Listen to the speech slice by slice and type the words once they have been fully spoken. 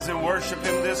And worship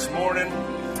Him this morning.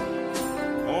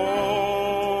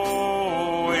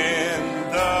 Oh,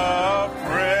 in the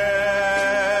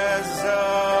presence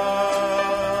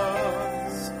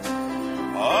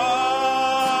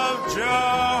of Jehovah,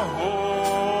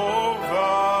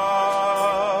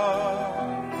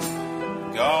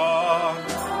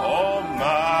 God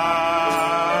Almighty.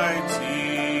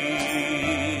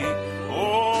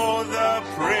 Oh, the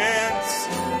Prince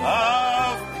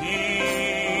of Peace.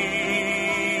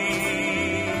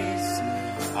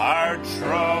 Our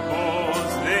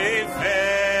troubles, they vanish.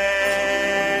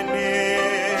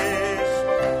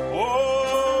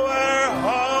 Oh, our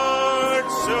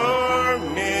hearts are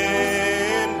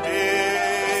mended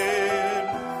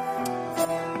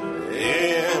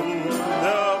in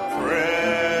the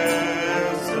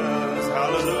presence,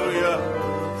 hallelujah,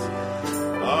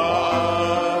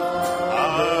 of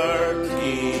our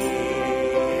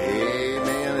King.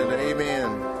 Amen and amen.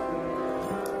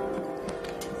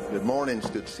 Good morning. It's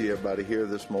good to see everybody here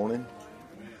this morning.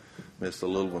 Miss the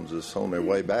little ones is on their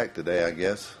way back today, I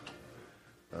guess.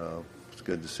 It's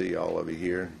good to see all of you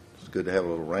here. It's good to have a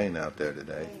little rain out there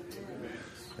today.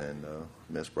 And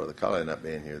miss Brother Collie not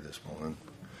being here this morning.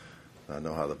 I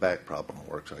know how the back problem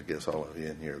works. I guess all of you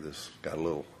in here got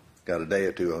a day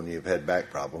or two on you have had back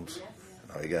problems.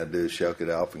 All you got to do is shuck it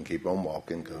off and keep on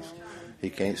walking, because he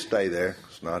can't stay there.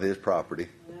 It's not his property.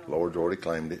 The Lord's already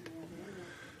claimed it.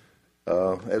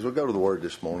 As we go to the Word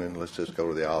this morning, let's just go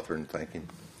to the author and thank Him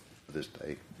for this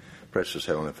day. Precious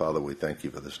Heavenly Father, we thank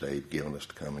You for this day, given us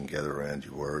to come and gather around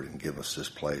Your Word and give us this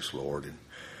place, Lord. And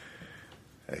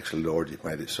actually, Lord, You've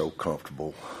made it so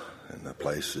comfortable, and the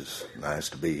place is nice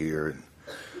to be here. And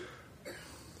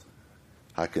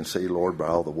I can see, Lord, by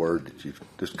all the Word that You've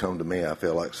just come to me, I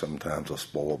feel like sometimes a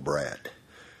spoiled brat.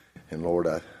 And Lord,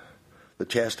 the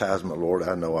chastisement, Lord,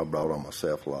 I know I brought on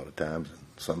myself a lot of times, and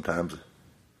sometimes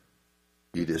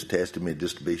You just tested me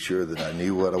just to be sure that I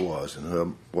knew what I was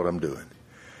and what I'm doing.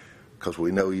 Because we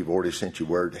know You've already sent Your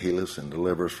Word to heal us and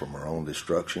deliver us from our own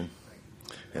destruction.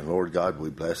 And Lord God, we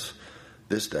bless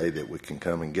this day that we can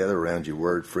come and gather around Your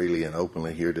Word freely and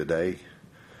openly here today.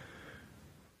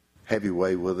 Have Your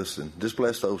way with us, and just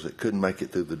bless those that couldn't make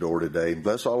it through the door today. And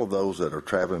bless all of those that are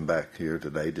traveling back here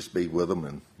today. Just be with them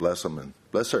and bless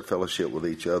their fellowship with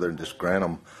each other, and just grant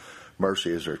them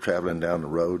mercy as they're traveling down the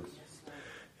road.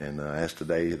 And I ask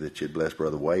today that You'd bless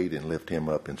Brother Wade and lift him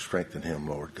up and strengthen him,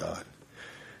 Lord God.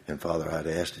 And Father, I'd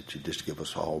ask that You just give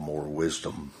us all more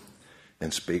wisdom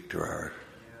and speak to our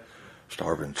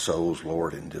starving souls,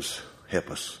 Lord, and just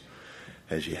help us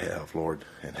as You have, Lord,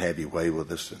 and have Your way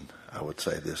with us. And I would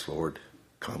say this, Lord,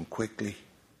 come quickly,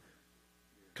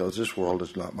 because this world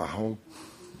is not my home.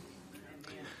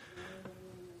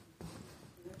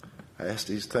 I ask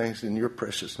these things in Your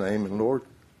precious name. And Lord,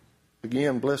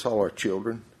 again, bless all our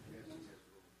children.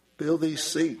 Fill these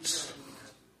seats.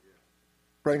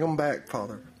 Bring them back,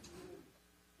 Father.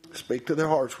 Speak to their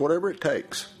hearts, whatever it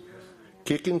takes.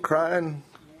 Kicking, crying,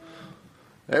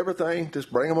 everything.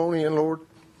 Just bring them on in, Lord.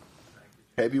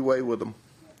 Have Your way with them.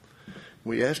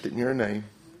 We ask it in Your name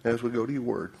as we go to Your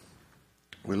Word.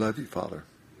 We love You, Father.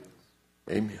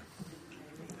 Amen.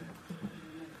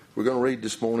 We're going to read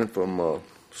this morning from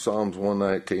Psalms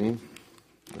 119.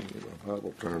 I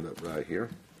will turn it up right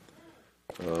here.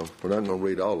 We're not going to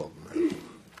read all of them.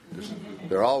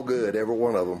 They're all good, every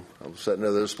one of them. I was sitting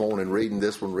there this morning reading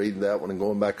this one, reading that one, and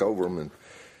going back over them.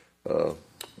 And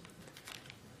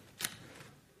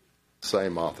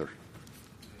same author,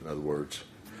 in other words.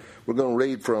 We're going to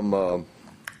read from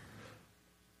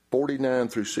 49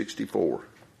 through 64.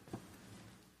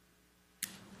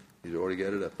 He's already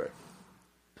got it up there.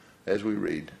 As we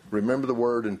read, remember the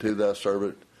word unto Thy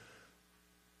servant,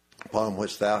 upon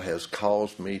which Thou hast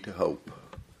caused me to hope.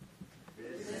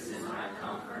 This is my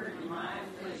comfort in my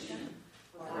affliction,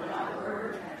 for Thy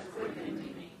word hath quickened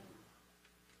me.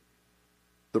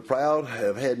 The proud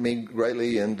have had me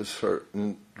greatly in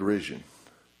derision,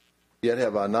 yet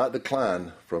have I not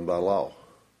declined from Thy law.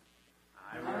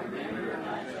 I remember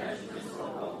Thy judgments,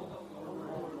 O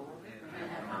Lord, and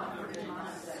have comforted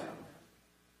myself.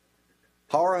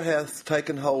 Horror hath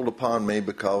taken hold upon me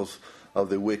because of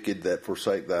the wicked that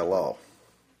forsake Thy law.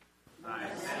 Thy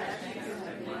statutes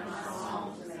have been my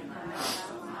songs in the house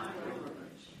of my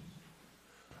pilgrimage.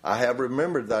 I have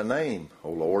remembered Thy name,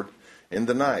 O Lord, in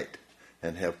the night,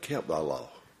 and have kept Thy law.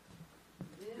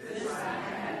 This I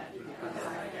have because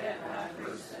I kept Thy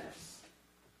precepts.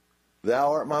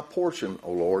 Thou art my portion,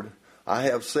 O Lord. I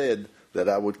have said that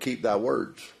I would keep Thy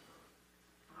words.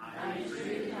 I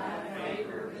entreat Thy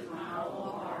favor with my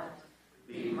whole heart.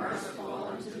 Be merciful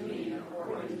unto me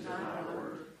according to Thy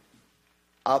word.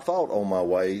 I thought on my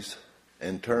ways,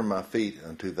 and turn my feet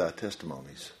unto thy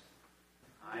testimonies.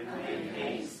 I make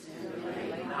haste and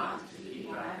delay not to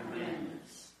keep thy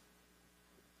commandments.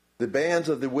 The bands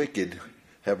of the wicked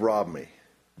have robbed me,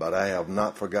 but I have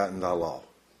not forgotten thy law.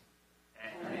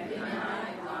 And in the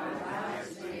night I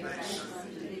rise to give thanks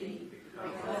unto thee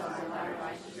because of thy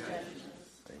righteous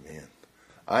judgments. Amen.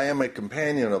 I am a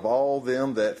companion of all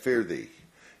them that fear thee,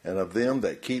 and of them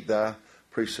that keep thy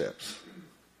precepts.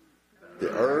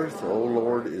 The earth, O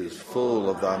Lord, is full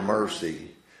of thy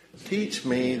mercy. Teach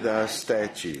me thy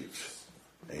statutes.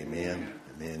 Amen.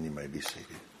 Amen. You may be seated.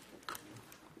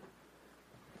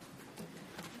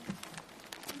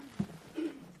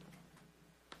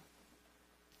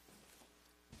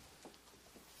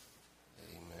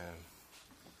 Amen.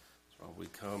 So we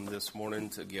come this morning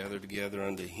to gather together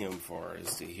unto him for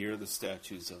is to hear the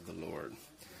statutes of the Lord.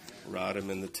 Write them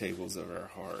in the tables of our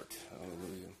heart.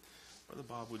 Hallelujah. Brother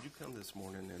Bob, would you come this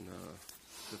morning and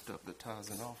lift up the tithes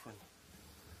and offering?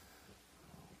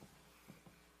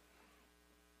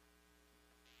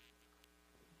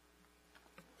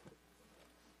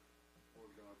 Lord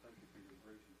God, thank you for your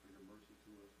grace and for your mercy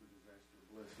to us. We just ask your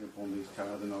blessing upon these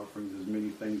tithes and offerings. As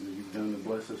many things as you've done to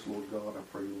bless us, Lord God, I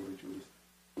pray, Lord, that you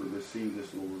would receive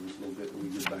this, Lord, this little bit that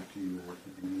we give back to you, Lord.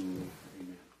 Amen.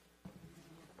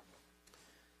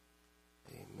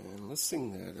 Amen. Let's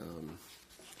sing that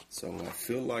song, I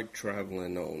Feel Like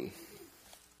Traveling On.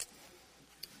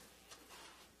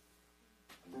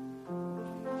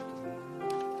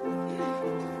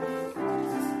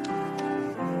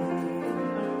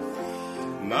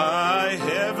 My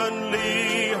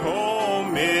heavenly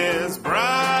home is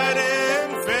bright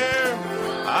and fair.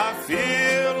 I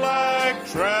feel like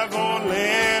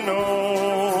traveling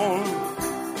on.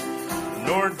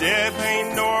 Nor death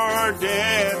pain nor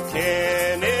death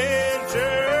can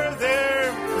enter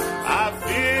there. I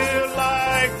feel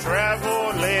like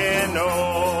traveling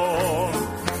on.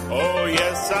 Oh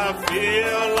yes, I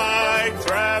feel like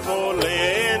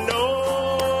traveling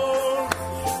on.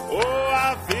 Oh,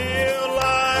 I feel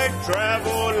like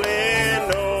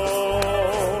traveling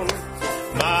on.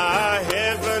 My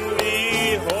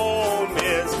heavenly home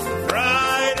is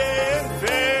bright and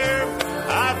fair.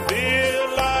 I feel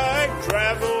like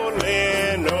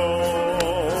traveling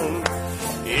on.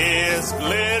 It's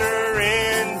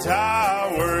glittering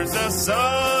towers, the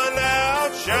sun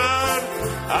outshine.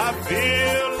 I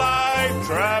feel like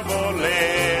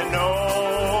traveling on.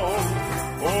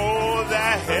 Oh, the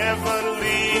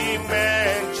heavenly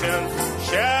mansion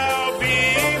shall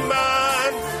be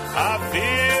mine. I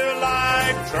feel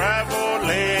like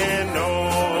traveling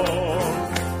on.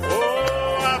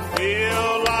 Oh, I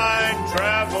feel like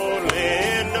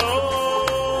traveling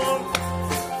on.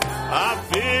 I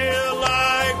feel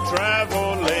like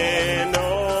traveling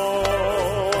on.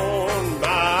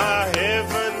 My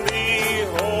heavenly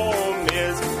home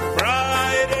is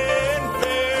bright and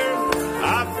fair.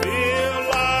 I feel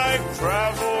like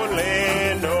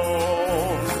traveling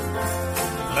on.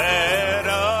 Let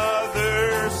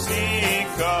others seek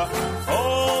a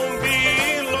home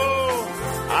below.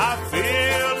 I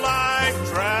feel like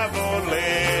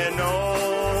traveling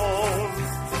on.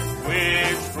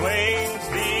 Which flames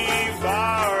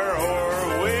devour or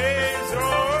waves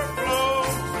o'erflow.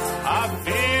 I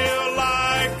feel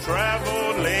like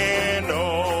traveling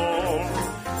on.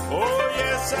 Oh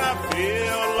yes, I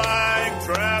feel like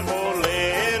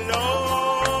traveling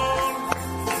on.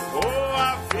 Oh,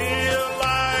 I feel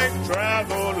like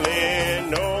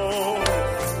traveling on.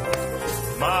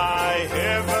 My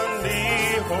heavenly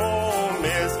home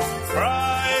is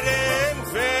bright and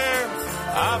fair.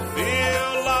 I feel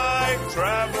like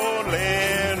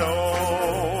traveling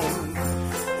on.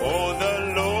 Oh, the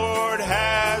Lord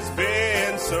has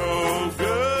been so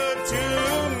good to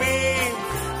me.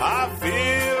 I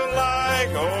feel like,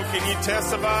 oh, can you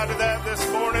testify to that this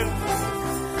morning?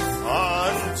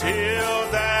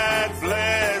 Until that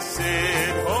blessed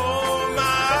home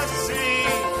I see,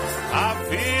 I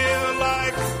feel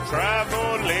like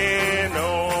traveling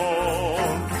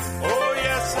on. Oh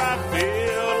yes, I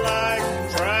feel like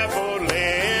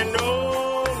traveling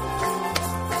on.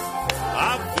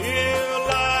 I feel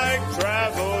like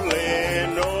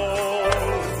traveling on.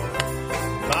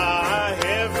 My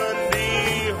heavenly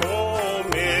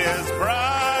home is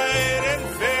bright and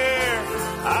fair.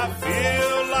 I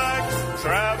feel like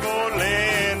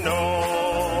traveling on.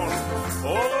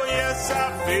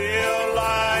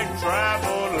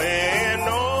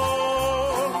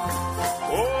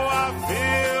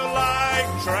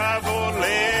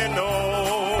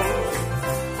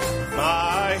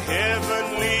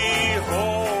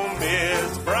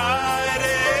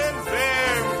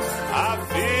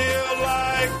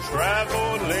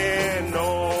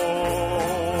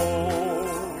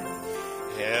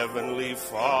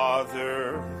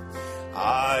 Father,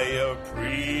 I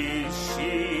appreciate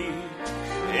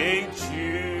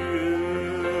you.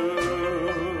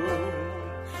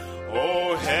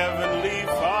 Oh, Heavenly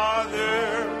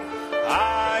Father,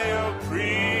 I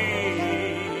appreciate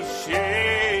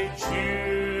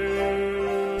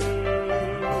you.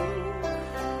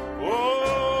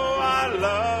 Oh, I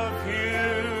love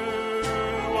you,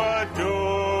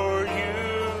 adore you,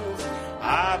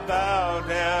 I bow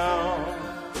down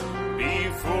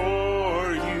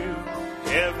before you.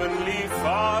 Heavenly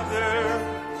Father,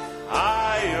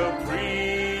 I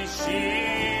appreciate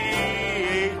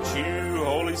you.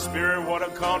 Holy Spirit, what a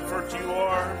comfort you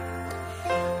are.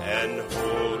 And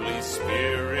Holy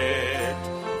Spirit,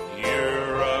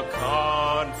 you're a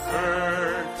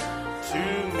comfort to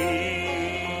me.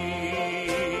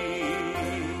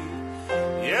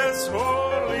 Yes,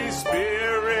 Holy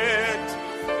Spirit,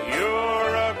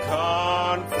 you're a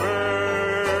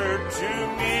comfort to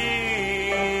me.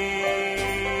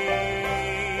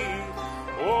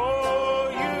 Oh,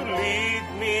 you lead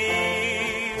me,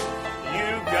 you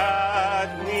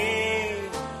guide me,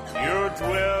 you're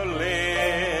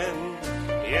dwelling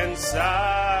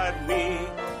inside me.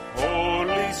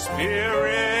 Holy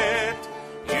Spirit,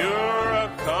 you're a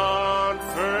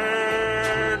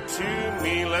comfort to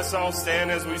me. Let's all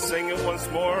stand as we sing it once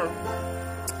more.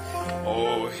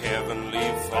 Oh,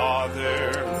 Heavenly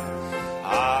Father,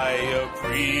 I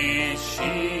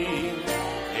appreciate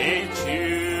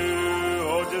you.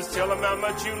 Oh, just tell him how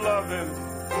much you love him.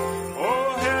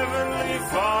 Oh, Heavenly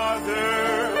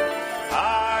Father,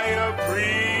 I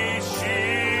appreciate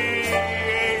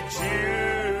you.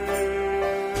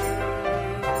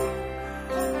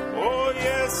 Oh,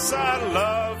 yes, I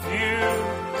love you,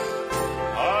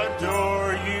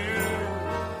 adore you,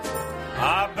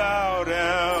 I bow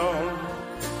down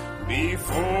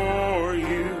before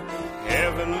you.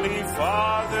 Heavenly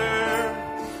Father,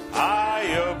 I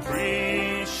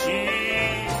appreciate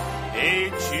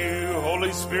you.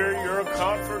 Holy Spirit, you're a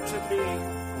comfort to me.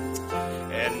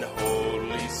 And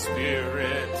Holy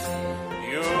Spirit,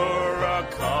 you're a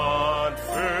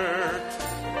comfort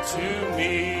to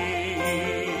me.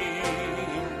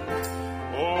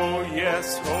 Oh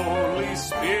yes, Holy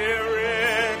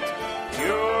Spirit,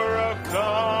 you're a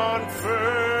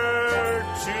comfort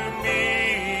to me.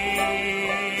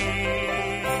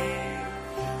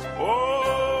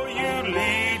 Oh, you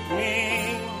lead me,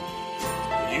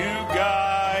 you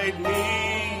guide me,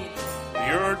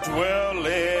 you're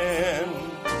dwelling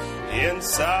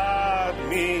inside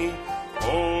me.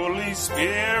 Holy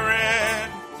Spirit,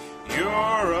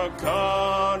 you're a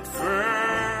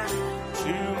comfort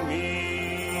to me.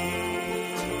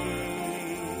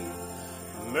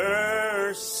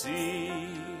 Mercy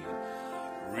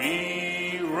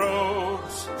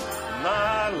rewrote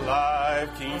my life.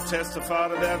 Can you testify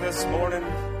to that this morning?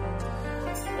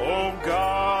 Oh,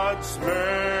 God's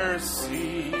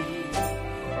mercy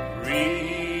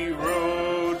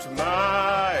rewrote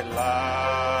my life.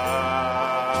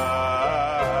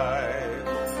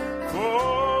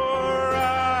 For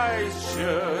I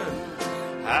should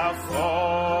have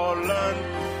fallen,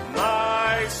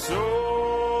 my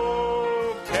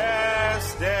soul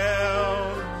cast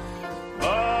down,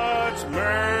 but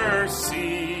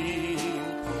mercy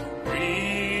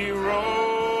rewrote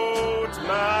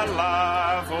my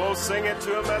life. Oh, sing it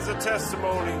to him as a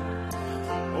testimony.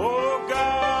 Oh,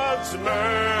 God's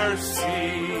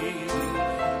mercy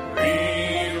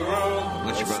rewrote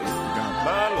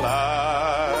my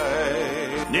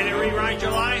life. Did it rewrite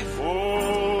your life?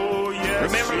 Oh, yes.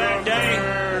 Remember that day?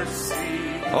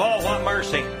 Mercy. Oh, what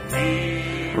mercy.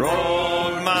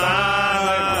 Rewrote my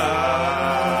life.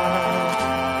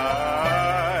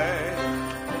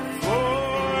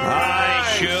 For I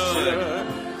should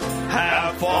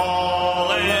have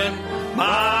fallen,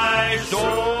 my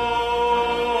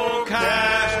soul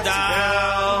cast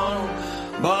down,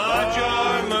 but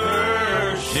your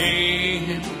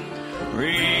mercy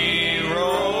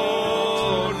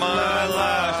rewrote my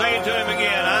life. Say it to him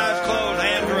again. Eyes closed,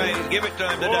 hands raised. Give it to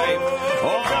him today.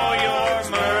 Oh,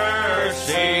 your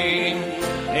mercy,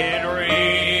 it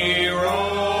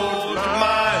rewrote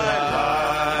my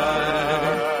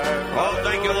life. Oh,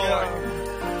 thank you, Lord.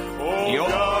 Your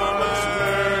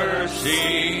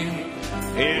mercy,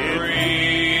 it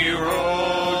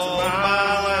rewrote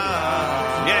my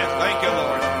life. Yes, thank you,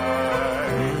 Lord.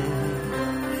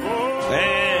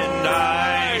 And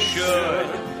I should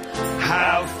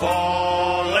have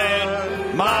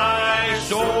fallen, my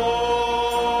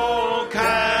soul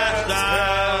cast down,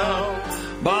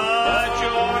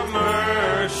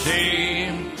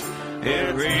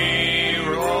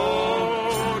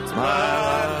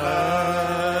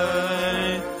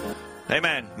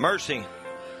 Mercy.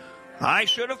 I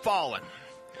should have fallen.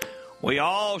 We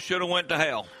all should have went to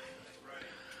hell.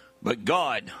 But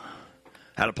God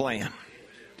had a plan.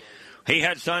 He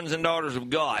had sons and daughters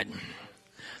of God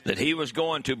that he was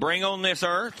going to bring on this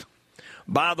earth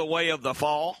by the way of the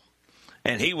fall,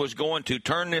 and he was going to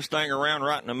turn this thing around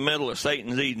right in the middle of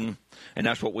Satan's Eden, and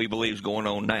that's what we believe is going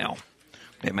on now.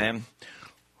 Amen.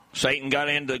 Satan got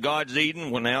into God's Eden.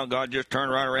 Well, now God just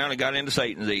turned right around and got into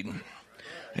Satan's Eden.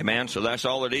 Amen. So that's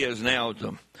all it is now.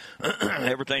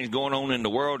 Everything's going on in the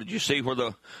world. Did you see where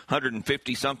the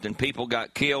 150-something people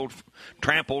got killed,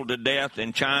 trampled to death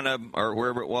in China or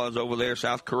wherever it was over there,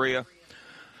 South Korea?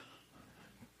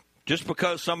 Just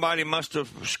because somebody must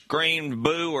have screamed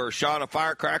boo or shot a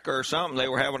firecracker or something, they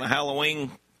were having a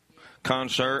Halloween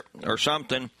concert or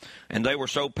something, and they were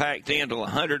so packed in till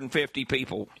 150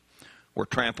 people were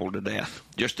trampled to death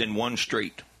just in one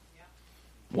street.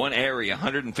 One area,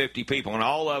 150 people, and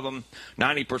all of them,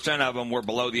 90% of them were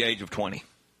below the age of 20.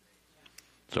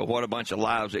 So what a bunch of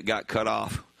lives that got cut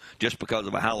off just because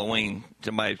of a Halloween,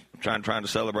 somebody trying to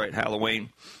celebrate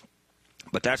Halloween.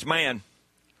 But that's man.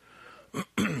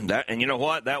 And you know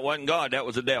what? That wasn't God. That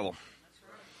was the devil.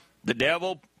 The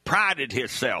devil prided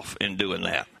himself in doing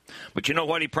that. But you know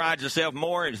what he prides himself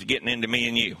more is getting into me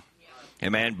and you.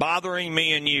 Amen. Bothering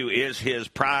me and you is his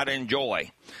pride and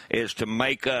joy, is to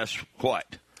make us what?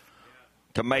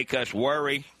 To make us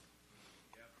worry.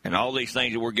 And all these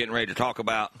things that we're getting ready to talk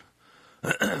about.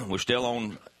 We're still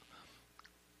on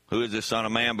who is this Son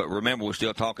of Man, but remember we're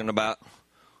still talking about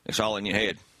it's all in your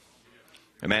head.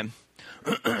 Amen.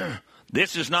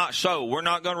 This is not so. We're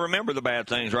not going to remember the bad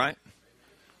things, right?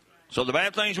 So the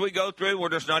bad things we go through, we're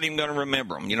just not even going to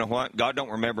remember them. You know what? God don't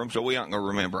remember them, so we aren't going to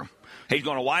remember them. He's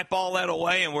going to wipe all that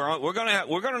away, and we're going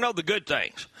to know the good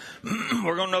things.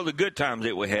 We're going to know the good times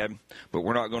that we had, but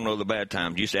we're not going to know the bad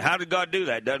times. You say, how did God do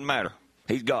that? Doesn't matter.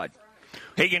 He's God.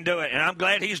 He can do it, and I'm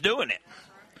glad he's doing it.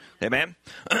 Amen.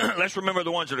 Let's remember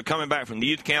the ones that are coming back from the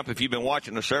youth camp. If you've been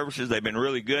watching the services, they've been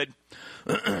really good.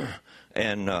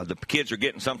 And the kids are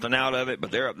getting something out of it,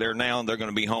 but they're up there now, and they're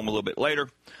going to be home a little bit later.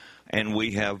 And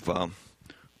we have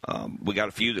we got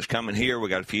a few that's coming here. We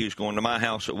got a few that's going to my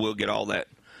house, so we'll get all that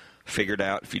figured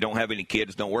out. If you don't have any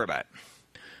kids, don't worry about it.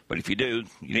 But if you do,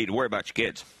 you need to worry about your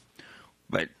kids.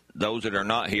 But those that are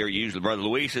not here, usually Brother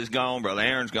Luis is gone, Brother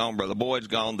Aaron's gone, Brother Boyd's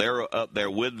gone. They're up there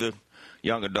with the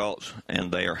young adults,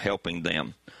 and they are helping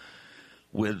them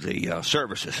with the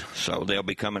services. So they'll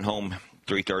be coming home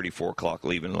 3:30, 4 o'clock,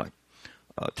 leaving like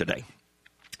today.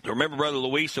 So remember, Brother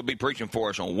Luis will be preaching for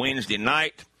us on Wednesday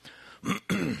night.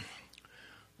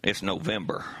 It's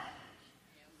November.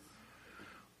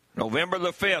 November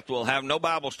the 5th, we'll have no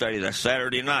Bible study. That's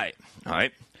Saturday night. All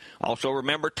right. Also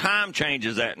remember, time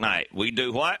changes that night. We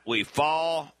do what? We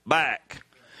fall back.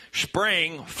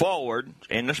 Spring forward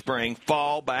in the spring,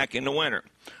 fall back in the winter.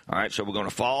 All right, so we're going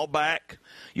to fall back.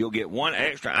 You'll get 1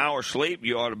 extra hour sleep.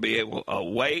 You ought to be able to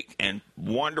awake and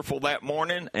wonderful that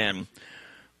morning. And,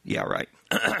 yeah, right.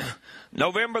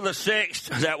 November the 6th,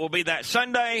 that will be that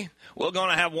Sunday, we're going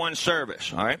to have one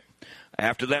service, all right?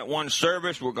 After that one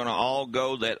service, we're going to all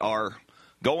go that are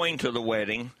going to the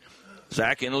wedding.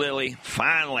 Zach and Lily,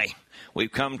 finally,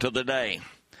 we've come to the day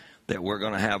that we're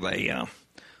going to have a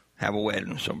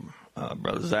wedding. So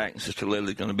Brother Zach and Sister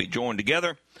Lily are going to be joined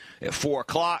together at 4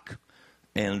 o'clock,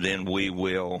 and then we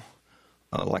will,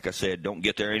 like I said, don't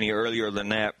get there any earlier than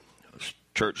that.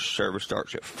 Church service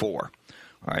starts at 4.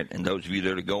 All right, and those of you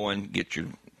that are going,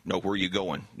 know where you're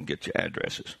going and get your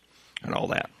addresses and all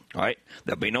that. All right,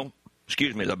 there'll be no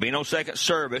second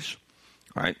service.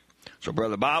 All right, so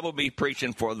Brother Bob will be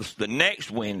preaching for the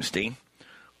next Wednesday.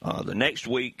 The next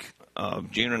week,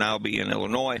 June and I will be in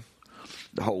Illinois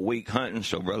the whole week hunting,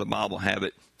 so Brother Bob will have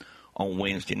it on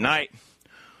Wednesday night.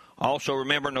 Also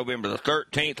remember, November the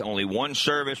 13th, only one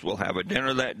service. We'll have a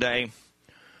dinner that day.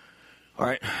 All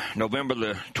right, November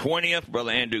the 20th,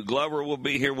 Brother Andrew Glover will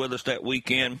be here with us that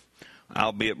weekend.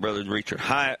 I'll be at Brother Richard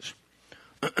Hyatt's.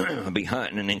 I'll be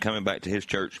hunting and then coming back to his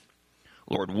church,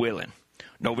 Lord willing.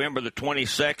 November the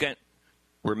 22nd,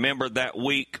 remember that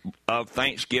week of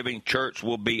Thanksgiving, church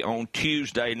will be on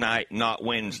Tuesday night, not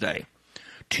Wednesday.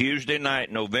 Tuesday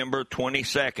night, November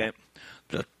 22nd,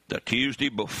 the Tuesday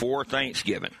before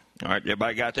Thanksgiving. All right,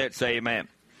 everybody got that? Say amen.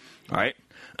 All right.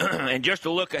 And just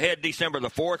to look ahead, December the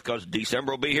 4th, because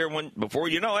December will be here before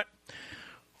you know it.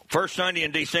 First Sunday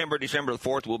in December, December the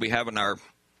 4th, we'll be having our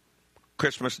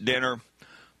Christmas dinner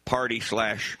party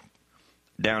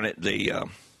 / down at the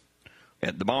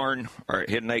barn or at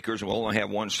Hidden Acres. We'll only have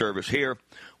one service here.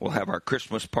 We'll have our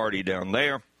Christmas party down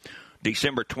there.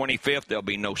 December 25th, there'll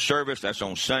be no service. That's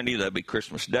on Sunday. That'll be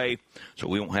Christmas Day, so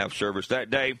we won't have service that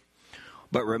day.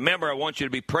 But remember, I want you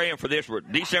to be praying for this.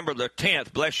 December the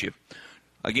 10th, bless you.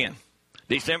 Again,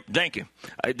 thank you.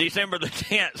 December the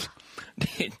 10th.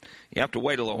 You have to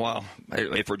wait a little while.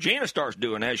 If Regina starts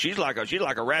doing that, she's like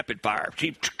a rapid fire.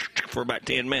 She for about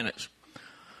 10 minutes.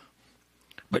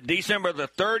 But December the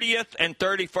 30th and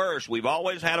 31st, we've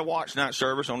always had a watch night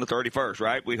service on the 31st,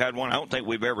 right? We've had one. I don't think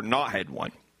we've ever not had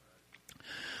one.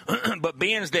 But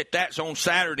being that that's on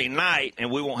Saturday night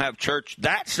and we won't have church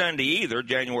that Sunday either,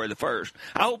 January the 1st,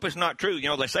 I hope it's not true. You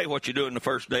know, they say what you do in the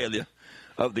first day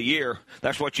of the year,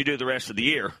 that's what you do the rest of the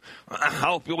year. I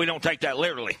hope we don't take that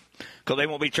literally, because they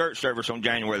won't be church service on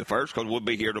January the 1st, because we'll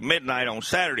be here till midnight on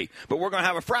Saturday. But we're going to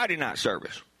have a Friday night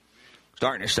service.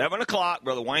 Starting at 7 o'clock,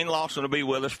 Brother Wayne Lawson will be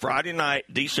with us Friday night,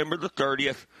 December the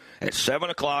 30th at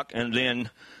 7 o'clock, and then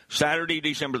Saturday,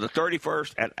 December the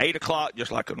 31st at 8 o'clock,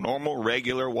 just like a normal,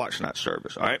 regular watch night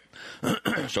service, all right?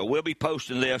 So we'll be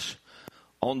posting this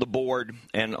on the board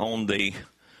and on the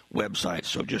website.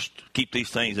 So just keep these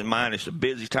things in mind. It's a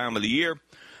busy time of the year,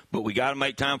 but we got to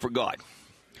make time for God.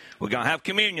 We're going to have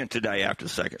communion today after the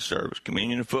second service,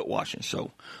 communion and foot washing.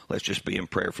 So let's just be in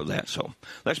prayer for that. So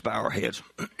let's bow our heads.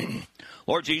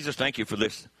 Lord Jesus, thank you for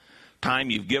this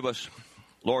time you've given us,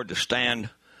 Lord, to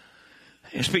stand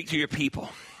and speak to your people.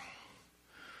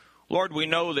 Lord, we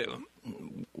know that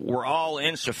we're all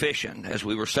insufficient. As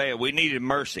we were saying, we needed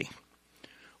mercy.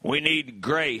 We need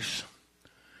grace.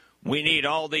 We need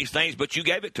all these things, but you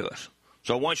gave it to us.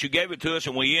 So once you gave it to us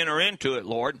and we enter into it,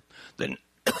 Lord, then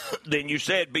you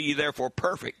said, be ye therefore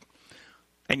perfect.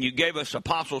 And you gave us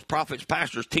apostles, prophets,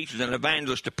 pastors, teachers, and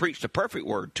evangelists to preach the perfect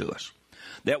word to us.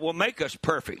 That will make us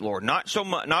perfect, Lord. Not so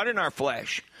much, not in our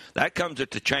flesh. That comes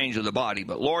at the change of the body.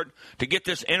 But Lord, to get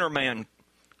this inner man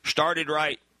started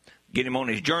right, get him on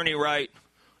his journey right,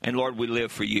 and Lord, we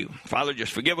live for you. Father,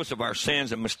 just forgive us of our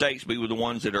sins and mistakes. Be with the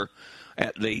ones that are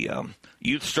at the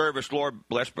youth service, Lord.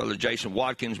 Bless Brother Jason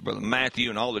Watkins, Brother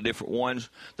Matthew, and all the different ones,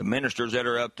 the ministers that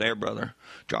are up there, Brother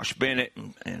Josh Bennett,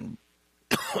 and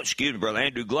excuse me, Brother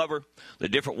Andrew Glover, the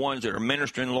different ones that are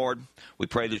ministering, Lord. We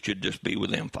pray that you'd just be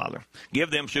with them, Father. Give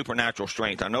them supernatural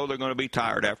strength. I know they're going to be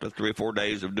tired after 3 or 4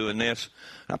 days of doing this.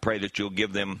 I pray that you'll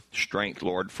give them strength,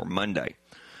 Lord, for Monday.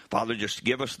 Father, just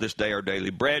give us this day our daily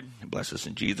bread. Bless us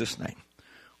in Jesus' name.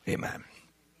 Amen.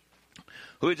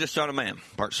 Who is the Son of Man?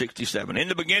 Part 67. In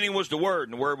the beginning was the Word,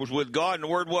 and the Word was with God, and the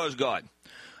Word was God.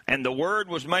 And the Word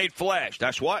was made flesh.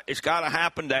 That's what? It's got to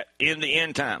happen that in the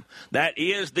end time. That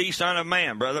is the Son of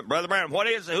Man. Brother Brown, who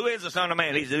is the Son of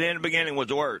Man? He said, in the beginning was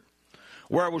the Word.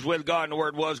 Word was with God, and the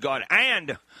Word was God.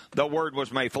 And the Word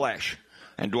was made flesh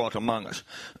and dwelt among us.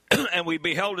 And we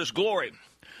beheld his glory.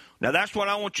 Now, that's what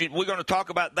I want you, we're going to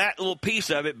talk about that little piece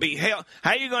of it. How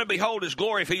are you going to behold his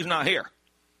glory if he's not here?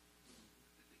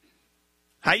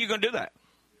 How are you going to do that?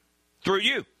 Through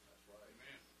you.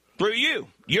 Through you.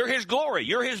 You're his glory.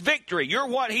 You're his victory. You're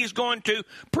what he's going to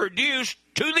produce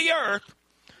to the earth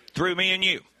through me and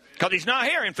you. Because he's not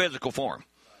here in physical form.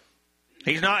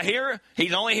 He's not here.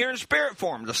 He's only here in spirit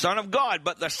form, the Son of God.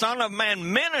 But the Son of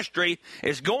Man ministry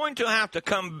is going to have to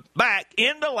come back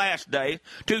in the last day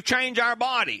to change our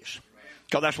bodies.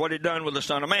 Because that's what it done with the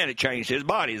Son of Man. It changed his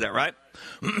body. Is that right?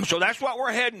 So that's what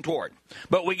we're heading toward.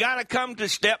 But we got to come to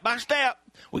step by step.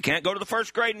 We can't go to the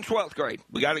first grade and 12th grade.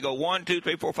 We got to go 1, 2,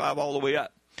 3, 4, 5, all the way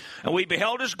up. And we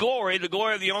beheld his glory, the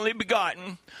glory of the only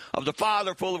begotten of the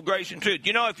Father, full of grace and truth.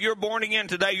 You know, if you're born again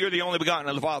today, you're the only begotten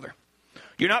of the Father.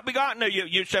 You're not begotten.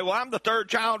 You say, well, I'm the third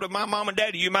child of my mom and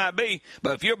daddy. You might be.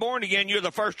 But if you're born again, you're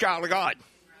the first child of God.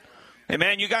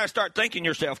 Amen. You got to start thinking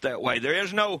yourself that way. There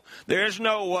is no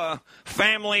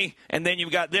family, and then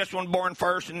you've got this one born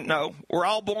first. And no, we're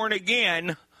all born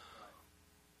again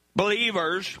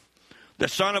believers. The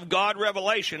Son of God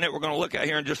revelation that we're going to look at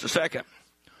here in just a second.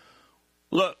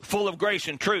 Look, full of grace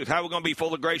and truth. How are we going to be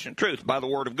full of grace and truth? By the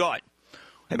Word of God.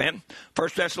 Amen. 1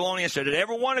 Thessalonians said that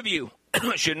every one of you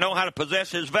should know how to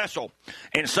possess his vessel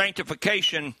in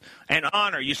sanctification and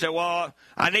honor. You say, well,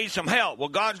 I need some help. Well,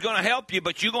 God's going to help you,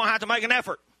 but you're going to have to make an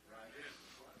effort.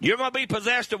 You're going to be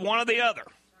possessed of one or the other.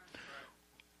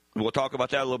 We'll talk about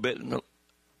that a little bit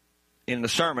in the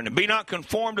sermon. And be not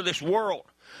conformed to this world,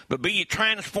 but be ye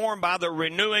transformed by the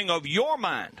renewing of your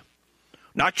mind.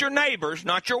 Not your neighbors,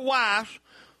 not your wife,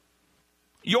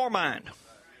 your mind.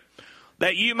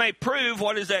 That you may prove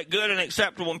what is that good and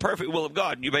acceptable and perfect will of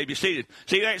God. And you may be seated.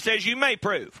 See, that it says you may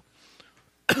prove.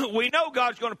 We know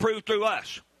God's going to prove through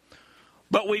us.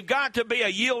 But we've got to be a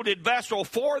yielded vessel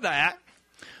for that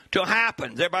to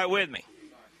happen. Is everybody with me?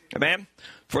 Amen?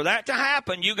 For that to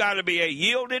happen, you got to be a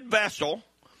yielded vessel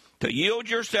to yield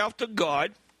yourself to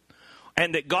God.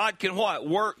 And that God can what?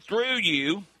 Work through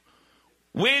you,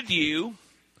 with you,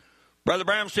 Brother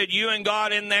Brown said you and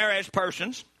God in there as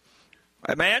persons.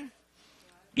 Amen?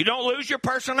 You don't lose your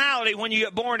personality when you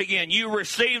get born again. You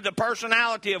receive the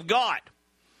personality of God.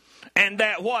 And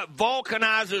that what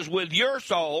vulcanizes with your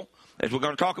soul, as we're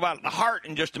going to talk about the heart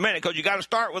in just a minute, because you got to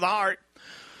start with the heart.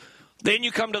 Then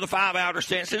you come to the 5 outer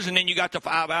senses, and then you got the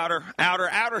 5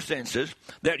 outer senses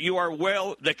that you're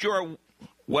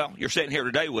sitting here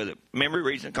today with it. Memory,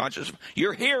 reason, consciousness.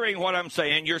 You're hearing what I'm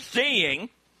saying. You're seeing.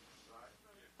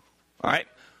 All right?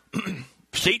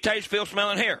 See, taste, feel, smell,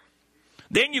 and hear.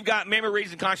 Then you've got memory,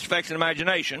 reason, conscious, effects, and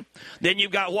imagination. Then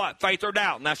you've got what? Faith or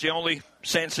doubt. And that's the only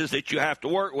senses that you have to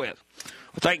work with.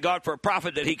 Well, thank God for a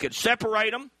prophet that he could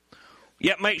separate them,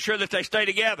 yet make sure that they stay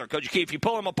together. Because if you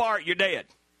pull them apart, you're dead.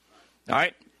 All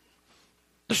right?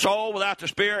 The soul without the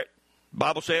spirit, the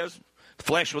Bible says, the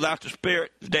flesh without the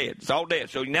spirit is dead. It's all dead.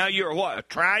 So now you're what? A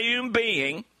triune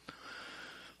being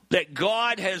that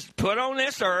God has put on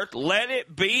this earth. Let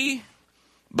it be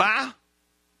by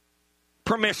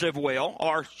permissive will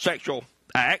or sexual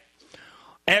act,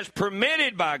 as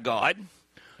permitted by God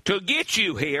to get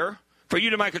you here for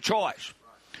you to make a choice.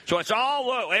 So it's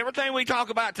all, everything we talk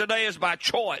about today is by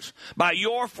choice, by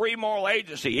your free moral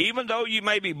agency. Even though you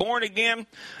may be born again,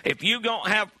 if you don't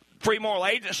have free moral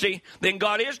agency, then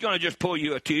God is going to just pull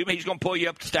you a tube. He's going to pull you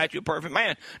up to the statue of perfect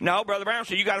man. No, Brother Brown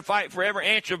said you got to fight for every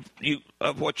inch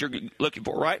of what you're looking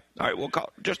for, right? All right, we'll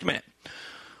call it just a minute.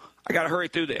 I got to hurry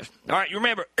through this. All right, you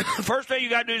remember, the first thing you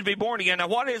got to do is be born again. Now,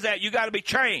 what is that? You got to be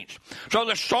changed. So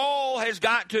the soul has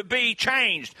got to be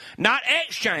changed, not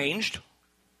exchanged,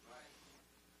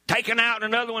 taken out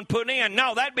and another one put in.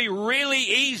 No, that'd be really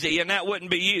easy, and that wouldn't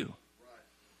be you.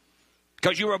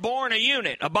 Because you were born a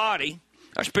unit, a body,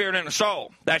 a spirit, and a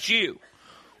soul. That's you.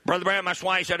 Brother Brown, that's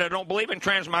why he said, I don't believe in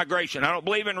transmigration. I don't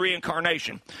believe in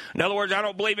reincarnation. In other words, I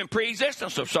don't believe in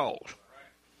preexistence of souls.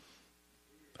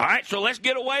 All right, so let's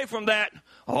get away from that.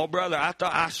 Oh, brother, I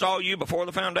thought I saw you before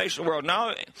the foundation of the world.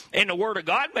 No, in the Word of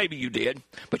God, maybe you did,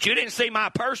 but you didn't see my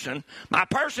person. My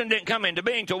person didn't come into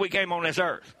being until we came on this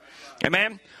earth.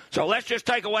 Amen? So let's just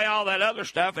take away all that other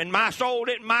stuff, and my soul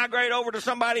didn't migrate over to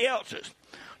somebody else's.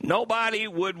 Nobody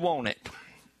would want it.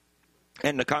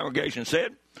 And the congregation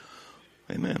said,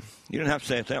 amen. You didn't have to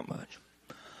say it that much.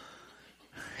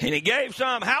 And he gave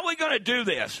some. How are we going to do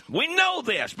this? We know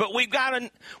this, but we've got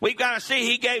to see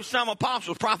he gave some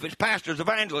apostles, prophets, pastors,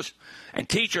 evangelists, and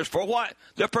teachers for what?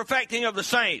 The perfecting of the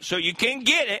saints. So you can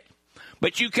get it,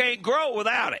 but you can't grow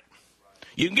without it.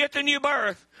 You can get the new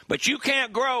birth, but you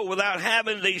can't grow without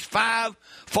having these 5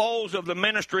 folds of the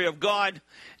ministry of God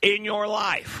in your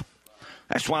life.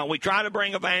 That's why we try to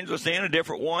bring evangelists in,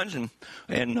 different ones,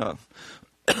 and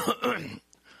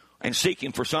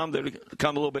seeking for some that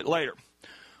come a little bit later.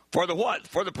 For the what?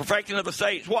 For the perfecting of the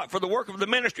saints. What? For the work of the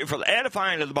ministry, for the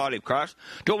edifying of the body of Christ,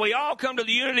 till we all come to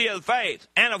the unity of the faith.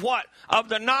 And of what? Of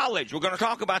the knowledge. We're going to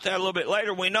talk about that a little bit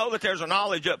later. We know that there's a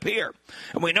knowledge up here.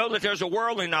 And we know that there's a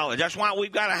worldly knowledge. That's why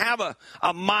we've got to have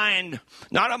a mind,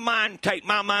 not a mind, take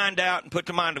my mind out and put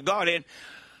the mind of God in.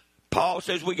 Paul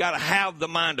says we got to have the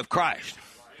mind of Christ,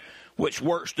 which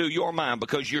works through your mind,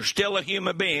 because you're still a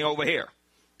human being over here.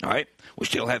 All right? We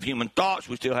still have human thoughts.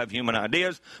 We still have human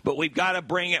ideas. But we've got to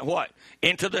bring it what?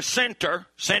 Into the center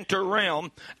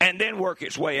realm, and then work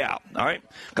its way out. All right?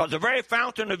 Because the very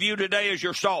fountain of you today is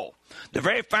your soul. The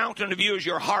very fountain of you is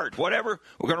your heart. Whatever,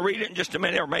 we're going to read it in just a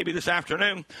minute, or maybe this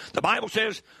afternoon. The Bible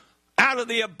says, out of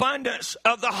the abundance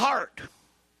of the heart,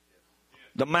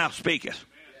 the mouth speaketh.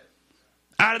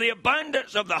 Out of the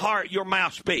abundance of the heart, your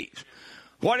mouth speaks.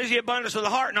 What is the abundance of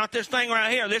the heart? Not this thing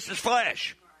right here. This is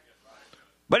flesh.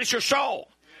 But it's your soul.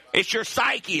 It's your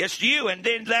psyche. It's you. And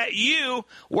then that you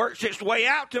works its way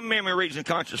out to memory, reason,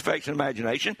 conscious, effects, and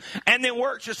imagination. And then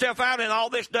works itself out. And all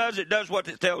this does, it does what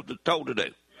it's told to do.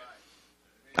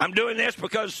 I'm doing this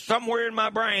because somewhere in my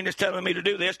brain is telling me to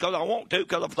do this because I want to,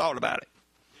 because I've thought about it.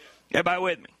 Everybody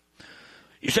with me?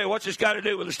 You say, what's this got to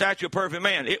do with the statue of perfect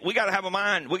man? We got to have a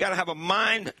mind. We got to have a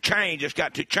mind change. It's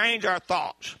got to change our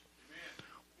thoughts.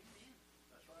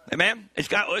 Amen? It's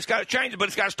got to change it, but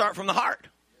it's got to start from the heart.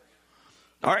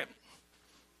 All right?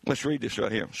 Let's read this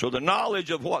right here. So the knowledge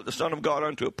of what? The Son of God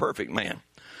unto a perfect man.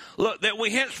 Look, that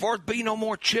we henceforth be no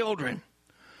more children.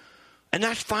 And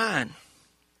that's fine.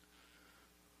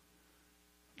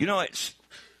 You know,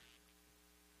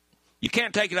 you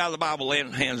can't take it out of the Bible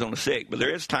laying hands on the sick, but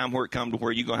there is a time where it comes to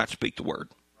where you're going to have to speak the word.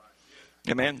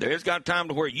 Amen? There is got a time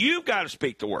to where you've got to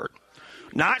speak the word.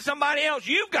 Not somebody else.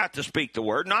 You've got to speak the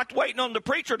word. Not waiting on the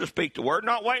preacher to speak the word.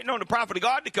 Not waiting on the prophet of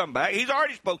God to come back. He's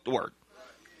already spoke the word.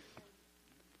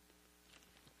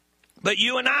 but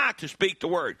you and I to speak the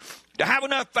word. To have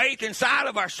enough faith inside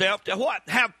of ourselves to what?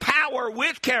 Have power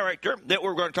with character, that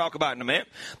we're going to talk about in a minute.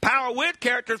 Power with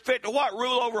character fit to what?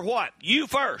 Rule over what? You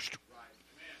first.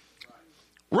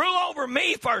 Rule over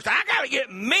me first. I got to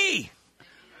get me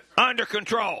under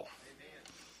control.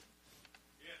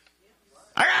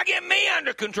 I got to get me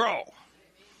under control.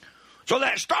 So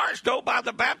that starts, though, by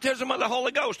the baptism of the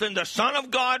Holy Ghost and the Son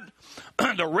of God,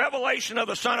 the revelation of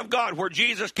the Son of God, where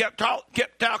Jesus kept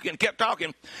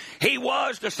talking. He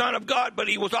was the Son of God, but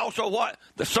he was also what?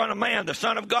 The Son of Man. The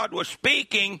Son of God was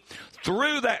speaking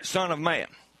through that Son of Man.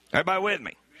 Everybody with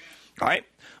me? All right?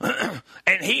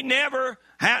 And he never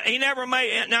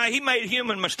made, now he made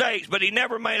human mistakes, but he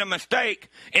never made a mistake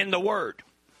in the Word.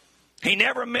 He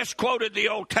never misquoted the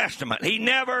Old Testament. He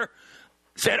never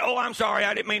said, oh, I'm sorry,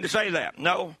 I didn't mean to say that.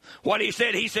 No. What he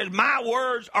said, my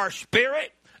words are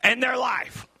spirit and they're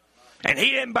life. And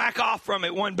he didn't back off from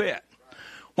it one bit.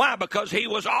 Why? Because he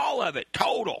was all of it,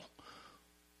 total.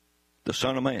 The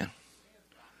Son of Man.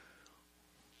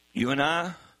 You and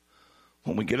I,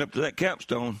 when we get up to that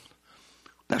capstone,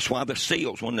 that's why the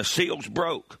seals, when the seals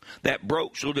broke, that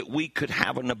broke so that we could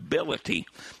have an ability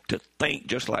to think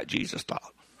just like Jesus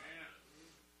taught.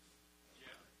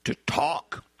 To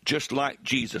talk just like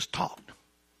Jesus taught.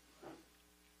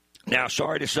 Now,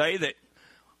 sorry to say that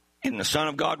in the Son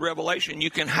of God revelation,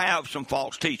 you can have some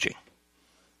false teaching.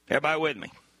 Everybody with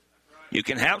me? You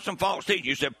can have some false teaching.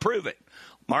 You said, prove it.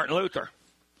 Martin Luther,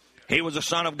 he was a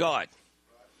son of God.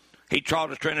 He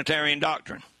taught a Trinitarian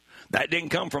doctrine. That didn't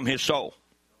come from his soul.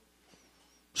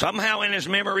 Somehow in his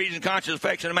memories and conscious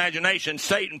effects and imagination,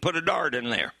 Satan put a dart in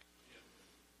there.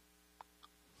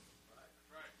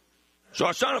 So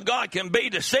a son of God can be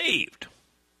deceived.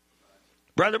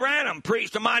 Brother Branham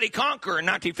preached a mighty conqueror in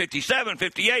 1957,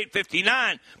 58,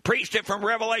 59. Preached it from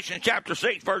Revelation chapter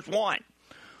 6, verse 1.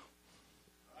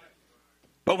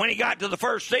 But when he got to the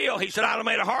first seal, he said, I'd have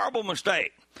made a horrible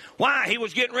mistake. Why? He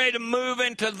was getting ready to move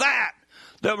into that.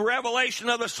 The revelation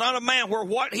of the Son of Man, where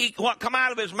what come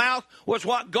out of his mouth was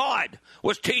what God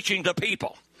was teaching the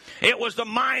people. It was the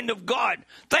mind of God.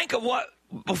 Think of what,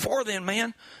 before then,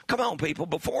 man. Come on, people.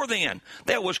 Before then,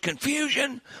 there was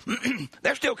confusion.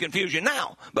 There's still confusion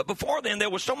now. But before then,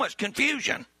 there was so much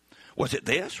confusion. Was it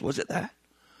this? Was it that?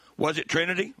 Was it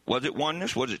Trinity? Was it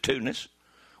oneness? Was it two-ness?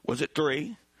 Was it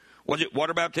three? Was it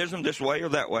water baptism this way or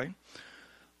that way?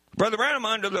 Brother Branham,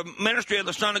 under the ministry of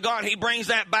the Son of God, he brings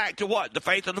that back to what? The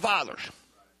faith of the fathers.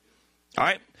 All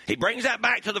right? He brings that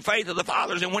back to the faith of the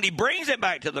fathers. And when he brings it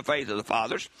back to the faith of the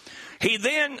fathers, he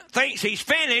then thinks he's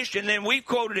finished. And then we've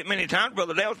quoted it many times.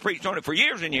 Brother Dale's preached on it for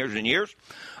years and years and years.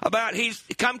 About he's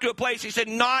come to a place, he said,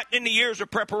 not in the years of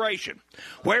preparation.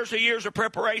 Where's the years of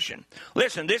preparation?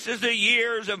 Listen, this is the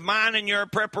years of mine and your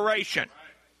preparation.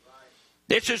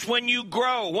 This is when you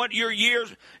grow. What your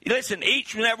years... Listen,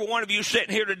 each and every one of you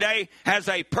sitting here today has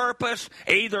a purpose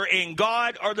either in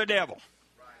God or the devil.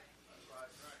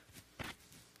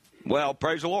 Well,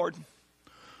 praise the Lord.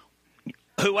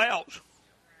 Who else?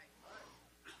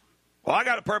 Well, I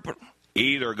got a purpose.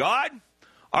 Either God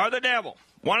or the devil.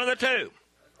 One of the two.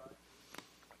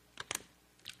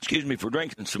 Excuse me for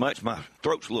drinking so much. My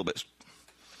throat's a little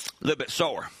bit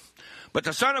sore. But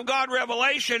the Son of God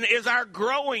revelation is our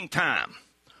growing time.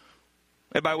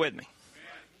 Everybody with me?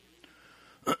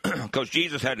 Because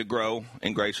Jesus had to grow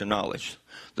in grace and knowledge.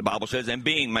 The Bible says, and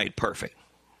being made perfect.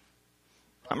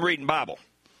 I'm reading Bible.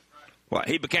 Well,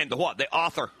 he became the what? The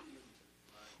author.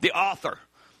 The author.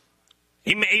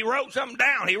 He wrote something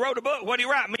down. He wrote a book. What did he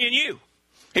write? Me and you.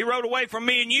 He wrote away from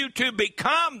me and you to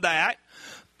become that.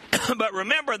 But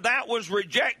remember, that was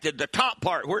rejected. The top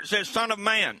part where it says Son of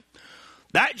Man.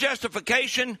 That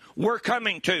justification we're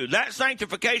coming to. That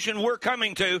sanctification we're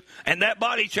coming to. And that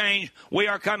body change we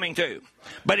are coming to.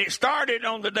 But it started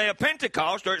on the day of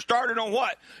Pentecost, or it started on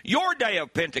what? Your day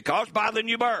of Pentecost, by the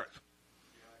new birth.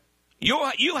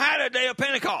 You had a day of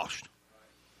Pentecost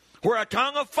where a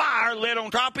tongue of fire lit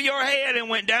on top of your head and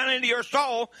went down into your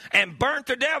soul and burnt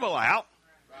the devil out.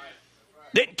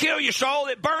 Didn't kill your soul,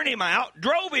 it burned him out,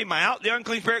 drove him out. The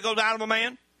unclean spirit goes out of a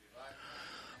man.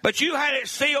 But you had it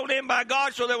sealed in by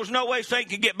God, so there was no way Satan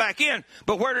could get back in.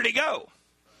 But where did he go?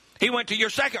 He went to your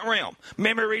second realm.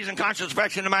 Memory, reason, conscience,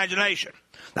 affection, imagination.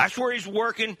 That's where he's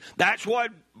working. That's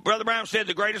what Brother Brown said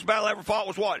the greatest battle ever fought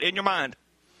was what? In your mind.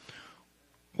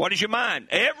 What is your mind?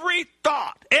 Every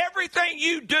thought, everything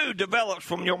you do develops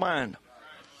from your mind.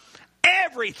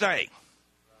 Everything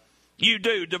you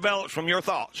do develops from your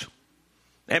thoughts.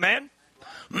 Amen?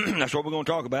 That's what we're going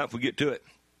to talk about if we get to it.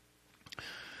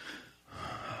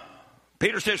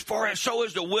 Peter says, for so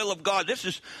is the will of God. This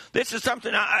is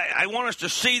something I want us to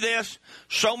see this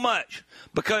so much.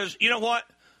 Because you know what?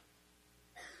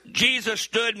 Jesus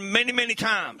stood many, many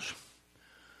times.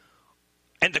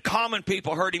 And the common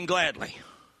people heard him gladly.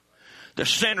 The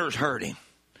sinners heard him.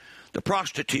 The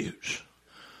prostitutes.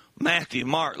 Matthew,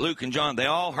 Mark, Luke, and John, they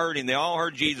all heard him. They all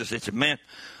heard Jesus. They said, man,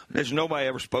 there's nobody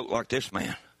ever spoke like this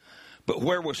man. But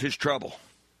where was his trouble?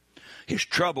 His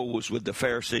trouble was with the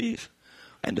Pharisees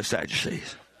and the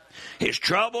Sadducees. His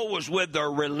trouble was with the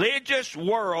religious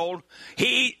world.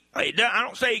 I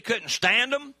don't say he couldn't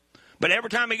stand them, but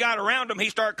every time he got around them, he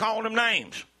started calling them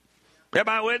names.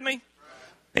 Everybody with me?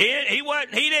 He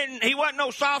wasn't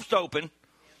no soft open.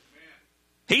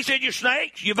 He said, you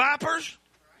snakes, you vipers,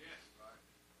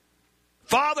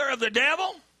 father of the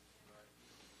devil.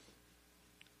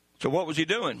 So what was he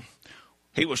doing?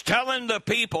 He was telling the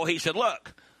people, he said,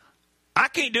 look, I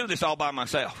can't do this all by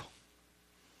myself.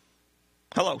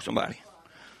 Hello, somebody.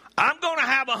 I'm going to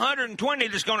have 120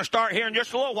 that's going to start here in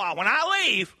just a little while. When I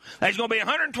leave, there's going to be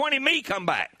 120 me come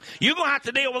back. You're going to have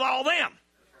to deal with all them.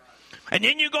 And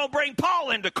then you're going to bring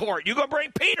Paul into court. You're going to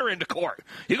bring Peter into court.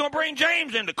 You're going to bring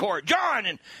James into court. John,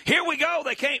 and here we go.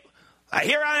 They can't.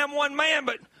 Here I am one man,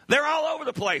 but they're all over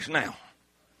the place now.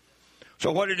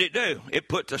 So what did it do? It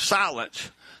put to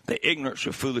silence the ignorance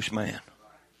of foolish men.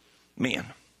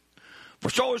 For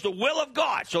so is the will of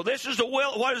God. So this is the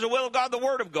will. What is the will of God? The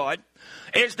Word of God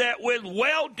is that with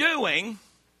well-doing,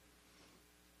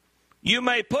 you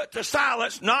may put to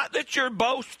silence, not that you're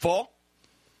boastful,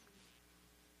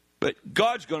 but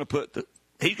God's going to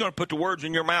He's going to put the words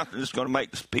in your mouth and it's going to make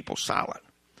people silent.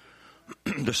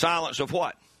 The silence of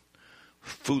what?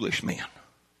 Foolish men.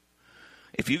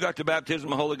 If you got the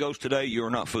baptism of the Holy Ghost today, you are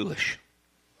not foolish.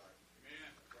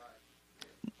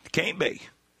 Can't be.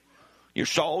 Your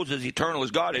soul is as eternal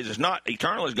as God is. It's not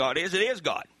eternal as God is. It is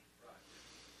God.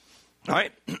 All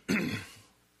right?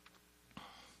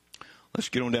 Let's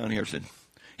get on down here.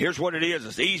 Here's what it is.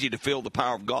 It's easy to feel the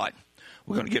power of God.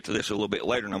 We're going to get to this a little bit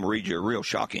later, and I'm going to read you a real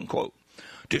shocking quote.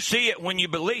 To see it when you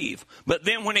believe, but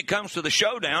then when it comes to the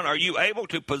showdown, are you able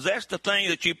to possess the thing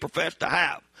that you profess to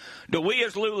have? Do we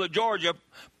as Lula, Georgia,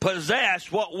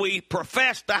 possess what we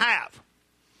profess to have?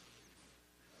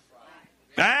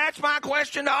 That's my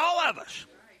question to all of us.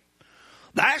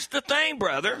 That's the thing,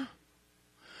 brother.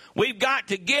 We've got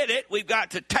to get it. We've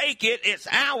got to take it. It's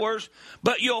ours,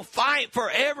 but you'll fight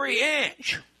for every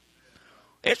inch.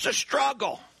 It's a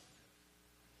struggle.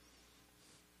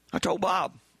 I told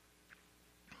Bob,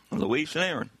 Luis and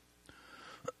Aaron,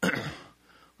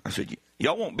 I said,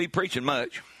 y'all won't be preaching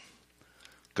much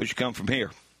because you come from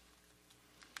here.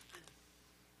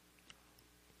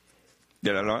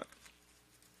 Did I not?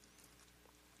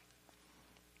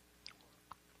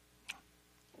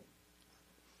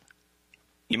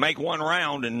 You make one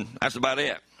round and that's about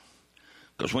it.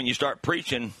 Because when you start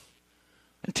preaching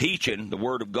and teaching the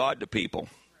Word of God to people,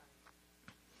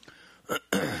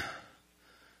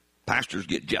 pastors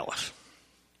get jealous.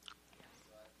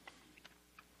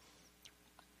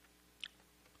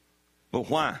 But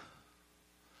why?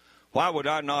 Why would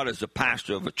I not, as a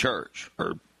pastor of a church,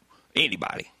 or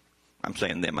anybody, I'm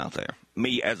saying them out there,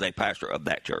 me as a pastor of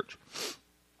that church,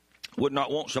 would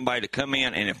not want somebody to come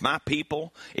in, and if my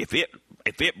people, if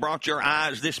it brought your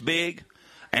eyes this big,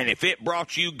 and if it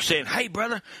brought you saying, hey,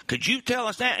 brother, could you tell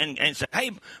us that? And say,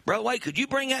 hey, brother, wait, could you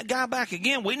bring that guy back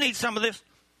again? We need some of this.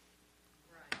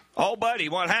 Right. Oh, buddy,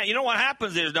 you know what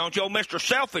happens is, don't you, old Mr.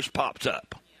 Selfish pops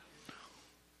up.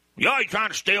 Yo, you trying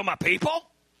to steal my people?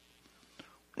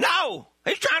 No,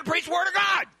 he's trying to preach the Word of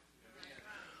God.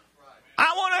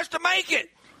 I want us to make it.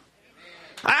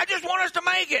 I just want us to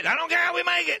make it. I don't care how we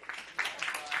make it.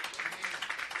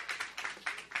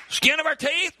 Skin of our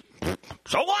teeth?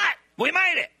 So what? We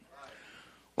made it.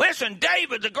 Listen,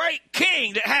 David, the great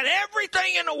king that had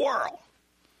everything in the world,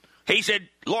 he said,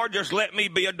 Lord, just let me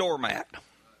be a doormat.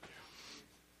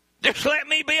 Just let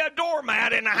me be a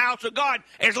doormat in the house of God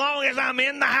as long as I'm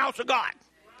in the house of God.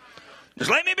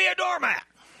 Just let me be a doormat.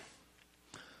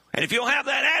 And if you'll have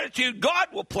that attitude, God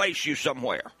will place you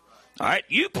somewhere. All right?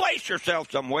 You place yourself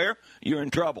somewhere, you're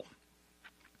in trouble.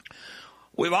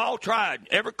 We've all tried.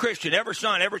 Every Christian, every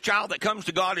son, every child that comes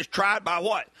to God is tried by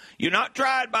what? You're not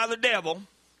tried by the devil.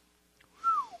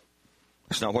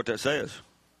 That's not what that says.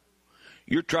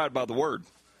 You're tried by the Word.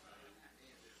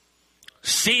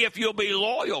 See if you'll be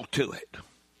loyal to it.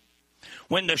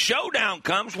 When the showdown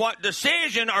comes, what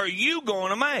decision are you going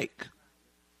to make?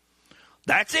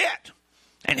 That's it.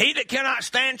 And he that cannot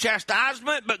stand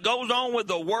chastisement but goes on with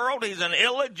the world, he's an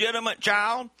illegitimate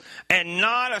child and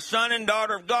not a son and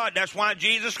daughter of God. That's why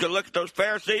Jesus could look at those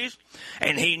Pharisees,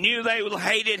 and he knew they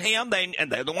hated him,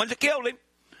 and they're the ones that killed him.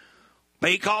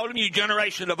 But he called them, you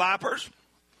generation of vipers,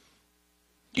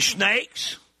 you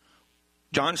snakes.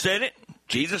 John said it.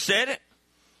 Jesus said it.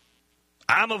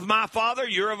 I'm of my father,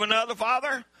 you're of another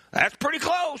father. That's pretty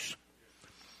close.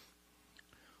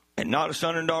 And not a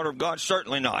son and daughter of God,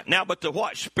 certainly not. Now, but the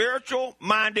what?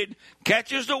 Spiritual-minded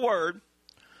catches the word,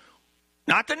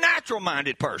 not the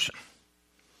natural-minded person.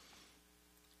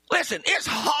 Listen, it's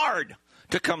hard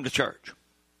to come to church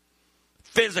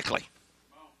physically.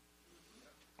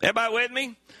 Everybody with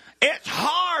me? It's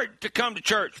hard to come to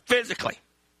church physically.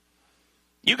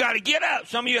 You got to get up.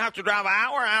 Some of you have to drive an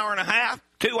hour, hour and a half,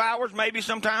 2 hours maybe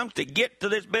sometimes to get to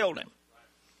this building.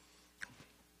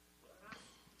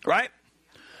 Right?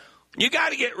 You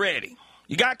got to get ready.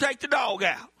 You got to take the dog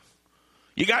out.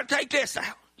 You got to take this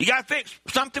out. You got to fix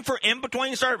something for in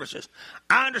between services.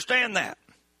 I understand that.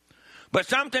 But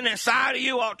something inside of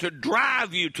you ought to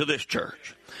drive you to this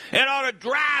church. It ought to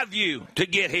drive you to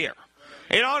get here.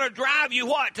 It ought to drive you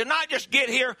what? To not just get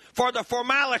here for the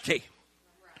formality,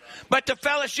 but to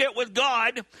fellowship with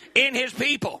God in his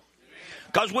people.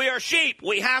 Because we are sheep.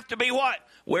 We have to be what?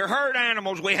 We're herd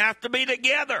animals. We have to be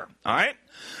together. All right?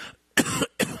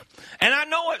 And I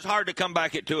know it's hard to come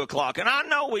back at 2 o'clock. And I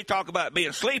know we talk about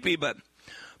being sleepy, but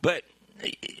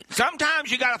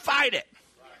sometimes you got to fight it.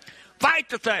 Fight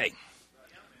the thing.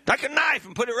 Take a knife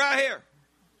and put it right here.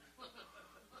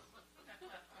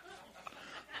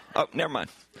 Oh, never mind.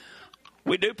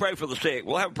 We do pray for the sick.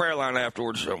 We'll have a prayer line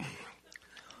afterwards. So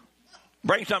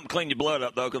bring something to clean your blood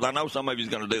up, though, because I know some of you is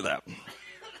going to do that.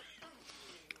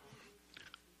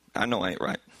 I know I ain't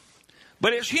right.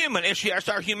 But it's human. It's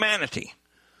our humanity.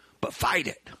 But fight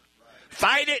it.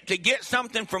 Fight it to get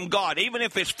something from God, even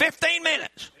if it's 15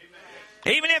 minutes.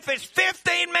 Even if it's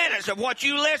 15 minutes of what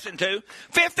you listen to,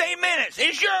 15 minutes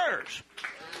is yours.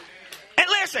 And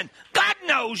listen, God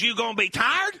knows you're going to be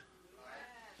tired.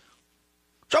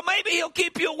 So maybe he'll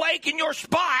keep you awake in your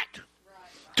spot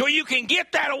till you can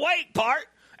get that awake part,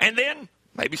 and then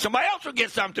maybe somebody else will get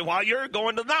something while you're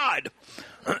going to nod.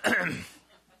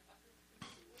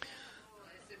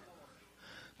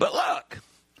 But look,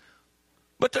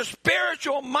 but the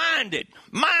spiritual minded,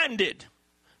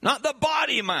 not the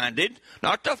body minded,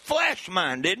 not the flesh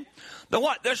minded, the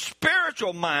what? The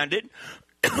spiritual minded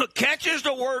catches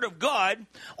the word of God,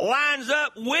 lines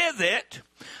up with it,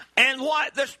 and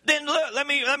what? Then look, let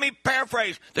me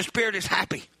paraphrase. The Spirit is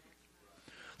happy.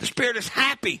 The Spirit is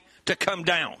happy to come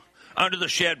down under the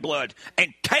shed blood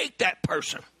and take that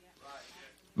person.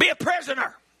 Be a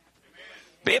prisoner.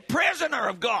 Be a prisoner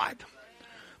of God.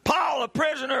 Paul, a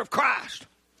prisoner of Christ.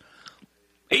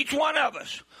 Each one of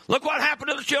us. Look what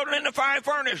happened to the children in the fiery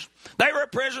furnace. They were a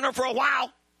prisoner for a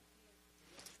while.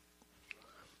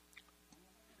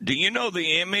 Do you know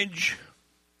the image?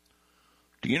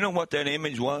 Do you know what that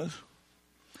image was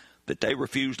that they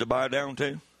refused to bow down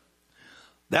to?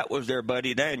 That was their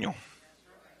buddy Daniel.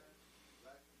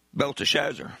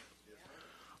 Belteshazzar.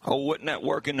 Oh, wouldn't that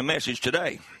work in the message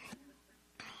today?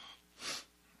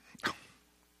 I'll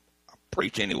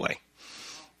preach anyway.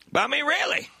 But I mean,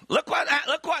 really, look what,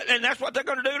 and that's what they're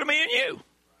going to do to me and you.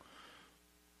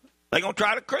 They're going to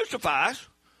try to crucify us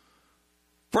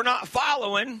for not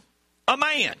following a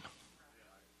man.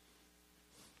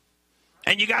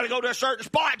 And you got to go to a certain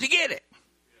spot to get it.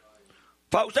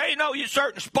 Folks, they know you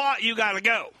certain spot you got to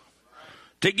go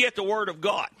to get the word of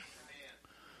God.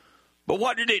 But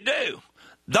what did it do?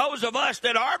 Those of us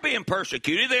that are being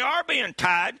persecuted, they are being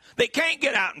tied, they can't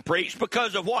get out and preach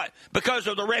because of what? Because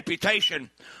of the reputation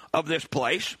of this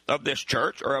place, of this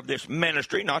church, or of this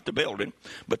ministry, not the building,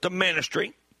 but the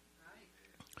ministry.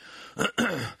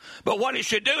 But what it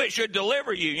should do, it should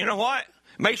deliver you. You know what?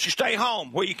 It makes you stay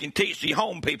home where you can teach the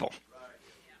home people.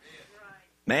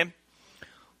 Man.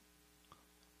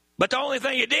 But the only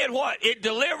thing it did, what? It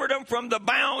delivered them from the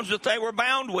bounds that they were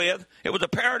bound with. It was a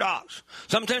paradox.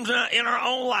 Sometimes in our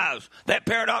own lives, that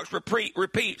paradox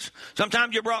repeats.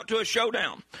 Sometimes you're brought to a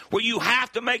showdown where you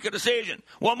have to make a decision.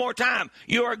 One more time,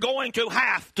 you are going to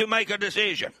have to make a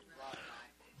decision.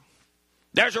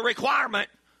 There's a requirement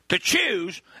to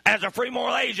choose. As a free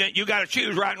moral agent, you got to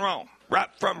choose right and wrong, right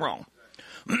from wrong.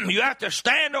 You have to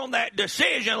stand on that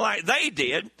decision like they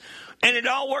did. And it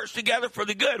all works together for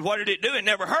the good. What did it do? It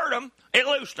never hurt them. It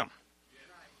loosed them.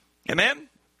 Amen?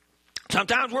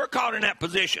 Sometimes we're caught in that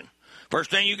position.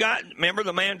 First thing you got, remember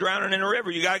the man drowning in the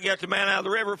river. You got to get the man out of the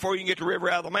river before you can get the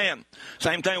river out of the man.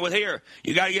 Same thing with here.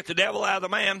 You got to get the devil out of the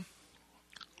man.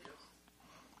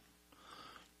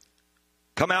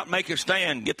 Come out and make a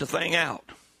stand. Get the thing out.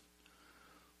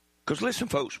 Because listen,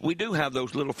 folks, we do have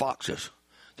those little foxes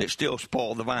that still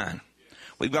spoil the vine.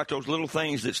 We've got those little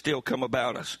things that still come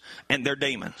about us, and they're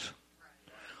demons.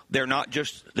 They're not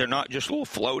just little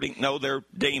floating. No, they're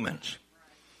demons.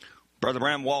 Brother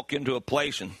Branham walked into a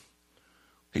place, and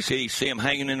he said he see them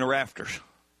hanging in the rafters.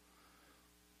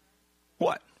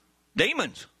 What?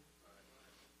 Demons.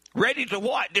 Ready to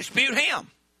what? Dispute him.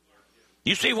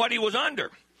 You see what he was under.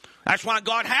 That's why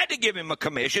God had to give him a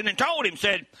commission and told him,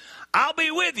 said, I'll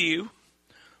be with you.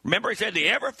 Remember, he said the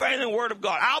ever-failing word of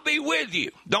God, I'll be with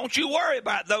you. Don't you worry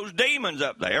about those demons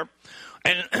up there.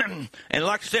 And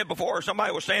like I said before,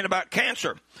 somebody was saying about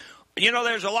cancer. You know,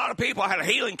 there's a lot of people had a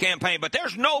healing campaign, but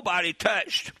there's nobody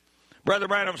touched Brother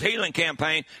Branham's healing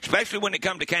campaign, especially when it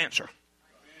comes to cancer.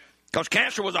 Because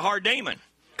cancer was a hard demon.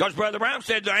 Because Brother Branham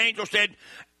said, the angel said,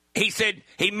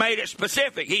 he made it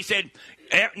specific. He said,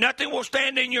 nothing will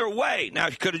stand in your way. Now,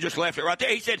 he could have just left it right there.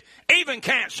 He said, even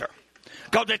cancer.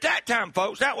 Because at that time,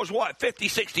 folks, that was what, 50,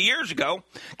 60 years ago,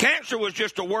 cancer was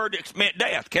just a word that meant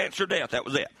death. Cancer, death, that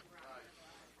was it.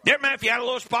 Didn't matter if you had a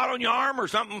little spot on your arm or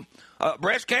something,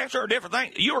 breast cancer or different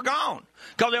thing, you were gone.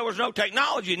 Because there was no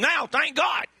technology. Now, thank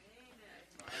God.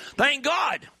 Thank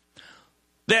God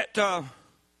that,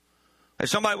 as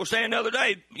somebody was saying the other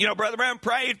day, you know, Brother Brown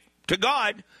prayed to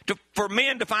God for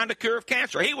men to find a cure of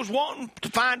cancer. He was wanting to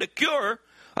find a cure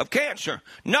of cancer,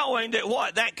 knowing that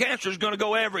what? That cancer is going to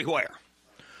go everywhere.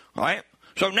 All right?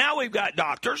 So now we've got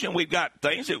doctors and we've got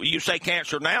things that you say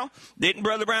cancer now. Didn't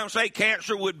Brother Brown say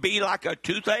cancer would be like a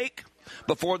toothache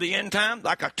before the end time?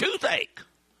 Like a toothache.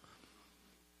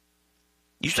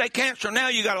 You say cancer now,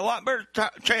 you got a lot better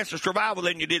chance of survival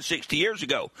than you did 60 years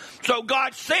ago. So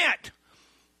God sent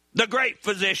the great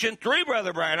physician through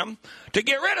Brother Branham to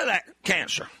get rid of that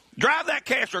cancer. Drive that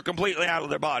cancer completely out of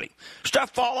their body.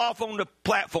 Stuff fall off on the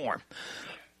platform.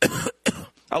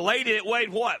 A lady that weighed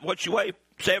what? What she weighed?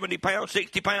 70 pounds,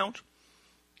 60 pounds?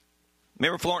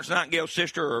 Remember Florence Nightingale's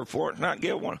sister, or Florence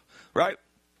Nightingale one, right?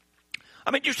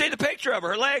 I mean, you see the picture of her.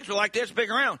 Her legs were like this big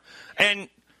around. And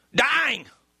dying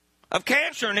of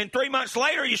cancer. And then 3 months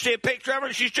later, you see a picture of her,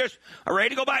 and she's just ready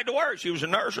to go back to work. She was a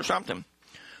nurse or something.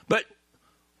 But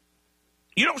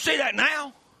you don't see that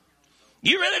now.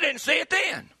 You really didn't see it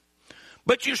then.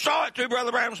 But you saw it through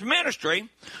Brother Branham's ministry,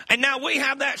 and now we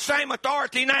have that same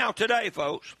authority now today,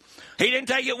 folks. He didn't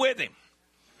take it with him.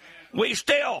 We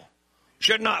still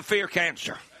should not fear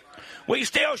cancer. We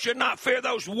still should not fear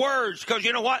those words, because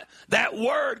you know what? That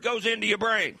word goes into your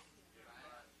brain.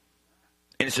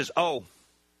 And it says, oh,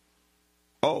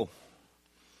 you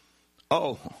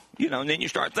know, and then you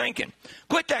start thinking.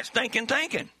 Quit that stinking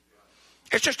thinking.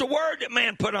 It's just a word that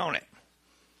man put on it.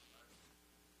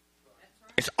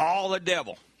 It's all the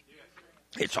devil.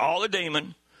 It's all the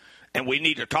demon. And we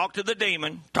need to talk to the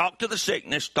demon, talk to the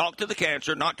sickness, talk to the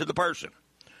cancer, not to the person.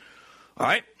 All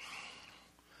right?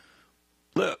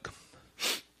 Look.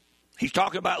 He's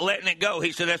talking about letting it go.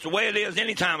 He said that's the way it is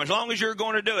anytime, as long as you're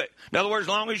going to do it. In other words, as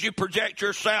long as you project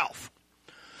yourself.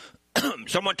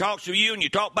 Someone talks to you and you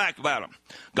talk back about them.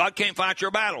 God can't fight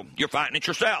your battle. You're fighting it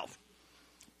yourself.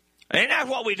 Ain't that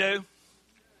what we do?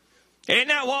 Isn't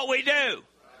that what we do?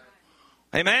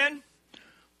 Amen?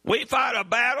 We fight a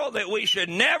battle that we should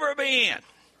never be in.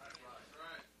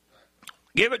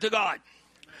 Give it to God.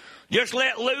 Just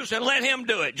let loose and let Him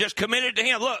do it. Just commit it to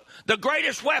Him. Look, the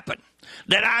greatest weapon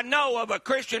that I know of a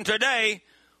Christian today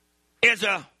is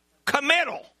a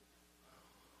committal.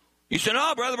 You said,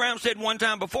 oh, Brother Brown said one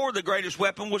time before the greatest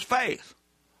weapon was faith.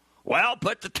 Well,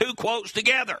 put the two quotes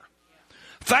together.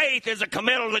 Faith is a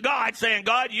committal to God, saying,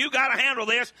 God, you got to handle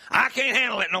this. I can't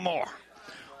handle it no more.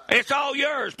 It's all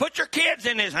yours. Put your kids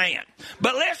in His hand.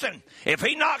 But listen, if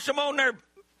He knocks them on their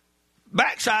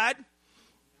backside,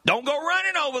 don't go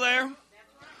running over there.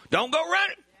 Don't go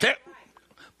running.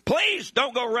 Please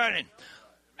don't go running.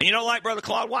 And you know, like Brother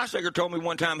Claude Weisiger told me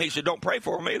one time, he said, don't pray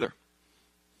for them either.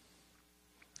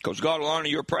 Because God will honor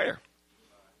your prayer.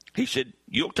 He said,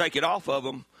 you'll take it off of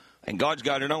them, and God's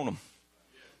got it on them.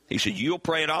 He said, you'll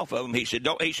pray it off of them. He said,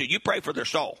 you pray for their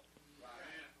soul.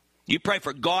 You pray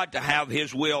for God to have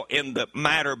His will in the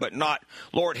matter, but not,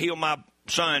 Lord, heal my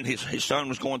son. His son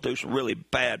was going through some really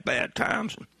bad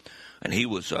times, and he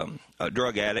was a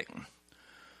drug addict.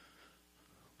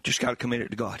 Just got to commit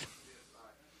it to God.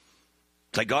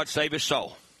 Say, God, save his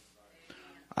soul.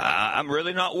 I'm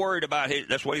really not worried about his,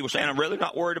 that's what he was saying, I'm really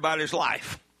not worried about his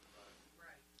life.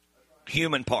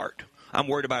 Human part. I'm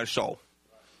worried about his soul.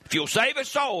 If you'll save his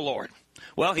soul, Lord.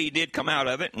 Well, he did come out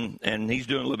of it, and he's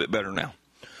doing a little bit better now.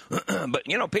 But,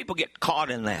 you know, people get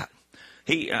caught in that.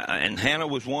 And Hannah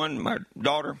was one, my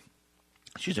daughter.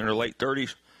 She's in her late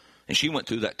 30s. And she went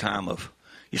through that time of,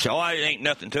 you say, oh, it ain't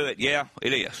nothing to it. Yeah,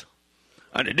 it is.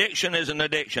 An addiction is an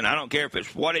addiction. I don't care if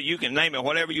it's what you can name it,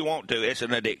 whatever you want to. It's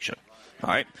an addiction. All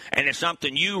right? And it's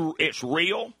something it's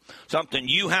real, something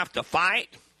you have to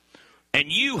fight,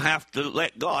 and you have to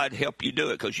let God help you do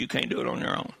it because you can't do it on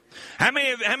your own. How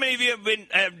many of you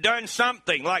have done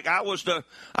something like I was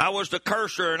the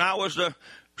cursor and I was the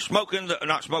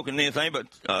not smoking anything,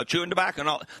 but chewing tobacco and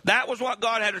all. That was what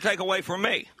God had to take away from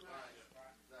me.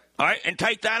 All right? And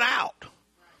take that out.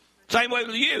 Same way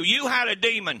with you. You had a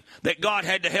demon that God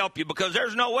had to help you because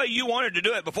there's no way you wanted to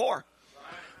do it before.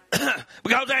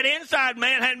 Because that inside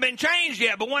man hadn't been changed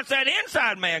yet. But once that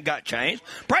inside man got changed,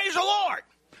 praise the Lord.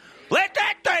 Let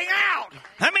that thing out.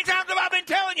 How many times have I been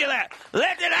telling you that?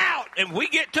 Let it out. And we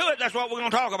get to it, that's what we're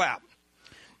going to talk about.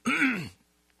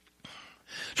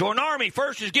 So an army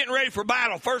first is getting ready for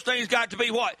battle. First thing's got to be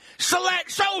what?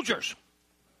 Select soldiers.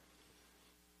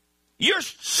 You're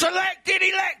selected,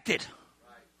 elected.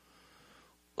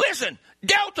 Listen,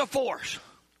 Delta Force,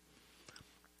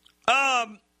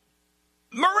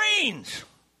 Marines.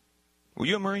 Were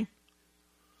you a Marine?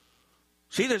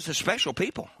 See, there's the special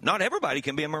people. Not everybody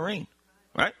can be a Marine,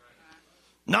 right?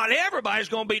 Not everybody's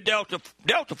going to be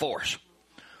Delta Force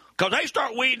because they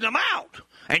start weeding them out.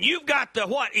 And you've got the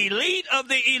what? Elite of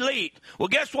the elite. Well,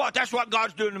 guess what? That's what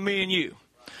God's doing to me and you.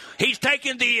 He's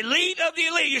taking the elite of the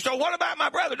elite. You say, what about my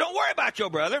brother? Don't worry about your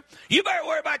brother. You better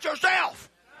worry about yourself.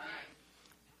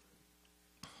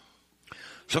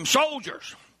 Some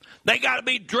soldiers, they got to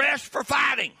be dressed for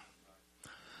fighting.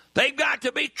 They've got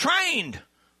to be trained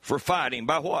for fighting.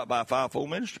 By what? By a fivefold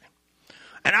ministry.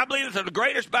 And I believe that the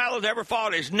greatest battle that's ever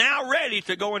fought is now ready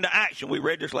to go into action. We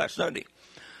read this last Sunday.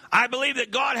 I believe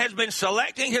that God has been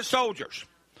selecting his soldiers.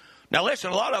 Now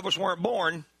listen, a lot of us weren't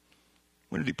born.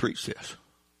 When did he preach this?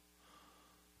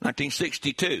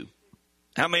 1962.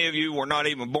 How many of you were not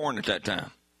even born at that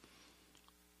time?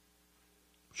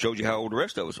 Shows you how old the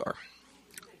rest of us are.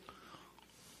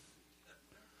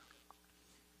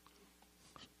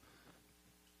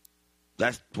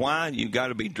 That's why you've got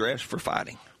to be dressed for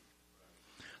fighting.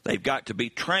 They've got to be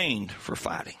trained for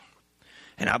fighting.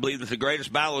 And I believe that the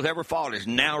greatest battle that's ever fought is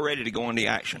now ready to go into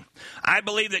action. I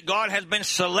believe that God has been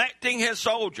selecting his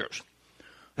soldiers.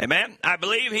 Amen? I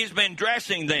believe he's been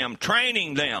dressing them,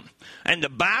 training them. And the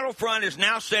battlefront is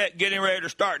now set, getting ready to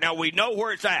start. Now, we know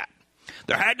where it's at.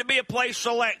 There had to be a place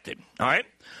selected. All right?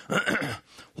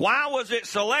 Why was it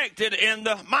selected in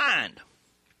the mind?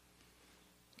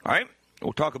 All right?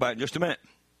 We'll talk about it in just a minute.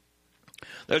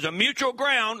 There's a mutual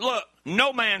ground. Look,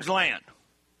 no man's land.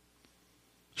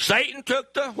 Satan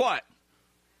took the what?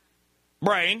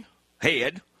 Brain,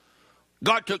 head.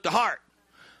 God took the heart.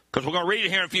 Because we're going to read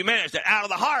it here in a few minutes. That out of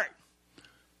the heart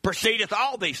proceedeth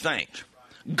all these things.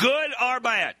 Good or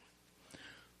bad.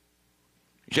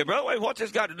 You say, Brother Wade, what's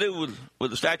this got to do with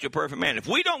the statue of perfect man? If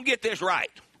we don't get this right,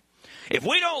 if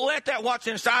we don't let that what's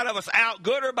inside of us out,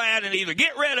 good or bad, and either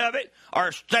get rid of it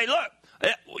or say, look,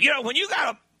 when you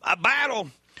got a battle,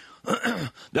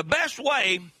 the best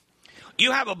way,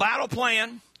 you have a battle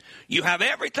plan, you have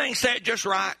everything set just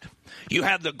right, you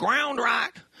have the ground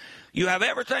right, you have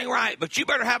everything right, but you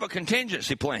better have a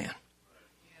contingency plan.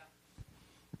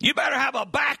 You better have a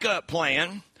backup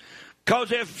plan,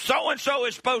 because if so-and-so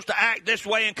is supposed to act this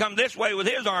way and come this way with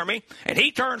his army, and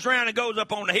he turns around and goes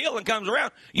up on the hill and comes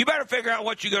around, you better figure out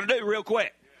what you're going to do real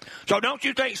quick. So don't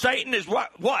you think Satan is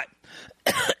what?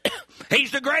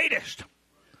 He's the greatest.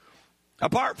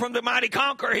 Apart from the mighty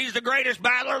conqueror, he's the greatest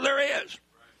battler there is.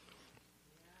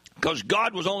 Because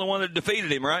God was the only one that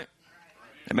defeated him, right?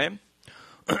 Amen?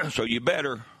 So you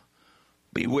better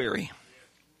be weary.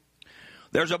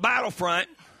 There's a battlefront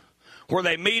where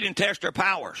they meet and test their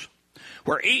powers,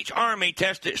 where each army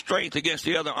tests its strength against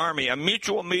the other army, a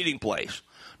mutual meeting place.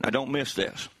 Now, don't miss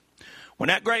this. When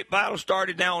that great battle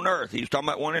started down on earth, he was talking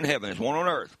about one in heaven, it's one on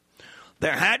earth.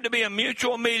 There had to be a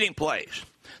mutual meeting place.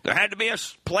 There had to be a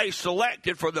place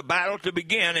selected for the battle to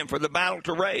begin and for the battle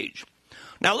to rage.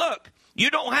 Now, look, you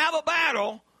don't have a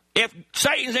battle if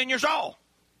Satan's in your soul.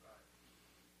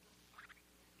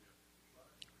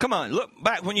 Come on, look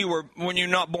back when you're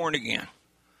not born again.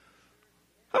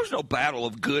 There was no battle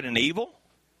of good and evil.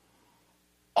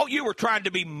 Oh, you were trying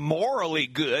to be morally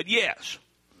good, yes.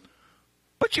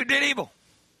 But you did evil.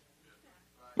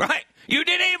 Right? You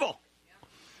did evil.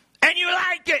 And you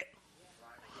liked it.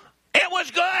 It was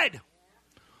good.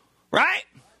 Right?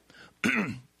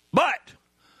 But,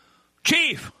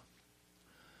 Chief,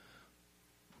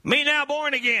 me now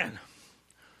born again.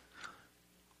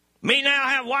 Me now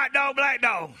have white dog, black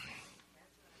dog.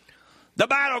 The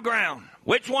battleground.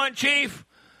 Which one, Chief,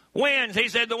 wins? He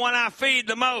said, the one I feed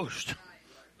the most.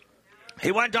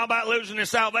 He wasn't talking about losing his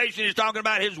salvation. He's talking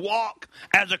about his walk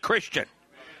as a Christian.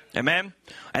 Amen?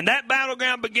 And that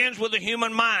battleground begins with the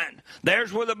human mind.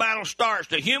 There's where the battle starts.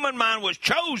 The human mind was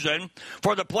chosen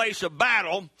for the place of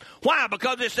battle. Why?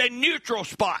 Because it's a neutral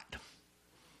spot.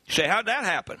 You say, how'd that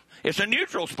happen? It's a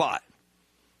neutral spot.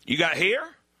 You got here,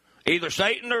 either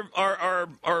Satan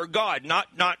or God,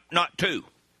 not two.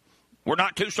 We're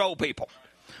not two soul people.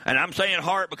 And I'm saying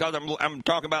heart because I'm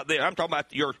talking about this. I'm talking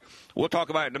about we'll talk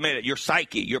about it in a minute, your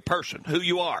psyche, your person, who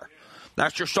you are.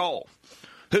 That's your soul.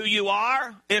 Who you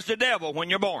are is the devil when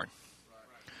you're born.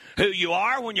 Who you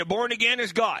are when you're born again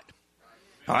is God.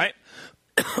 All right?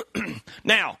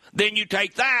 Now, then you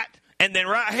take that, and then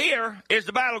right here is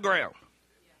the battleground.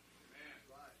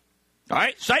 All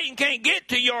right? Satan can't get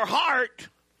to your heart,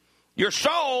 your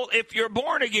soul, if you're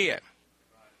born again.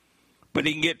 But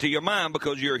he can get to your mind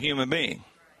because you're a human being.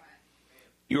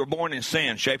 You were born in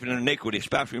sin, shaped in iniquity,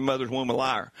 spouse of your mother's womb a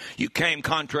liar. You came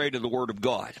contrary to the word of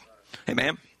God.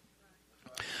 Amen?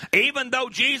 Even though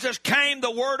Jesus came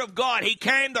the word of God, he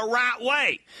came the right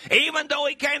way. Even though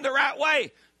he came the right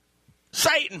way,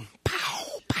 Satan, pow,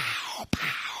 pow,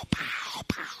 pow, pow,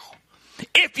 pow.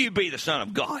 If you be the Son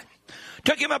of God.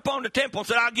 Took him up on the temple and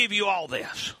said, I'll give you all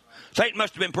this. Satan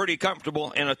must have been pretty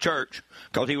comfortable in a church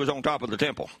because he was on top of the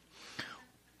temple.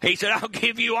 He said, I'll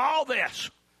give you all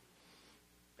this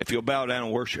if you'll bow down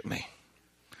and worship me.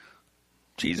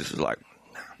 Jesus is like,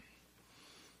 no.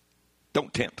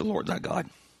 Don't tempt the Lord thy God.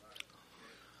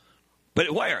 But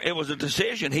it was a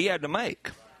decision he had to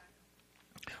make.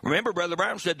 Remember, Brother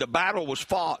Brown said the battle was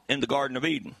fought in the Garden of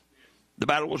Eden. The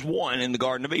battle was won in the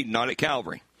Garden of Eden, not at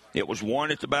Calvary. It was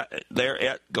won there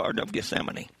at Garden of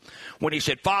Gethsemane. When he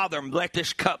said, Father, let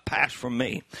this cup pass from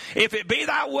me. If it be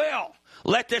thy will,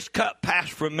 let this cup pass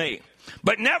from me.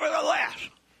 But nevertheless,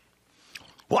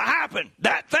 what happened?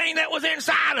 That thing that was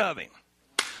inside of him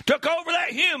took over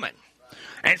that human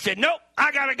and said, nope,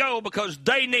 I got to go because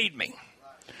they need me.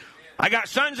 I got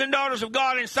sons and daughters of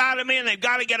God inside of me, and they've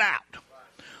got to get out.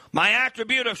 My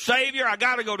attribute of Savior, I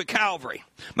got to go to Calvary.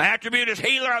 My attribute as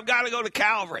healer, I've got to go to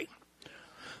Calvary.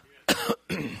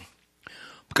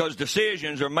 Because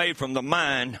decisions are made from the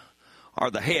mind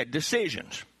or the head.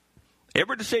 Decisions.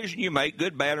 Every decision you make,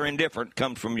 good, bad, or indifferent,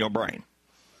 comes from your brain.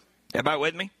 Everybody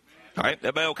with me? All right,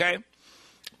 everybody okay?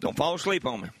 Don't fall asleep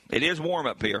on me. It is warm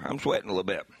up here. I'm sweating a little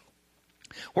bit.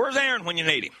 Where's Aaron when you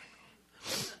need him?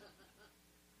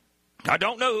 I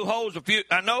don't know who holds the future.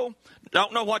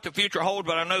 Don't know what the future holds,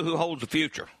 but I know who holds the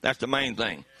future. That's the main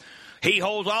thing. He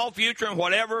holds all future, and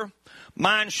whatever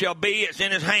mine shall be, it's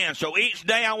in his hands. So each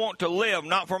day I want to live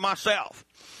not for myself.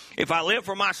 If I live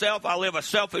for myself, I live a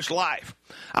selfish life.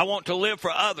 I want to live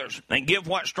for others and give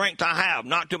what strength I have,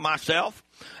 not to myself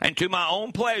and to my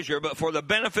own pleasure, but for the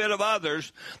benefit of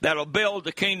others that will build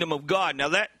the kingdom of God.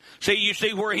 Now you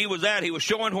see where he was at. He was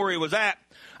showing where he was at.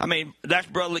 I mean, that's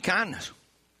brotherly kindness.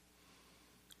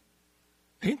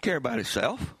 He didn't care about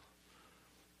himself.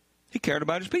 He cared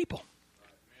about his people.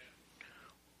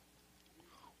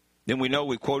 Then we know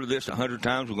we've quoted this 100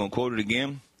 times. We're going to quote it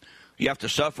again. You have to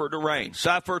suffer to reign.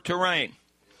 Suffer to reign.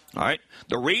 All right?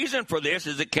 The reason for this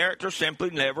is that character simply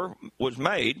never was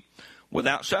made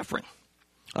without suffering.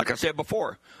 Like I said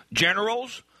before,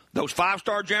 generals, those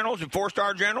 5-star generals and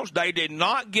 4-star generals, they did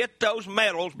not get those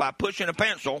medals by pushing a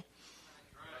pencil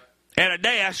at a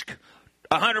desk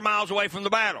 100 miles away from the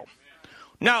battle.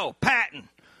 No, Patton,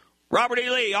 Robert E.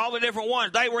 Lee, all the different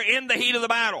ones, they were in the heat of the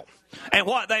battle. And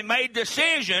what? They made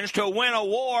decisions to win a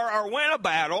war or win a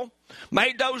battle,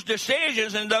 made those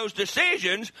decisions, and those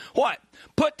decisions, what?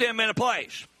 Put them in a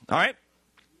place. All right?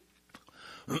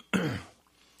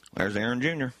 There's Aaron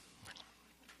Jr.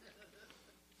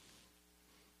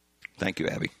 Thank you,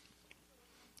 Abby.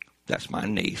 That's my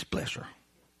niece, bless her.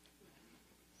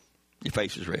 Your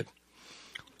face is red.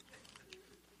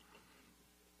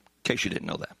 In case you didn't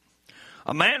know that.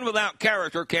 A man without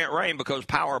character can't reign because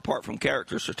power apart from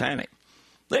character is satanic.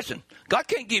 Listen, God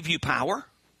can't give you power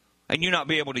and you not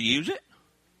be able to use it.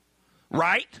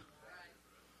 Right?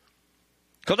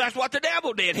 Because that's what the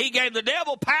devil did. He gave the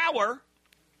devil power,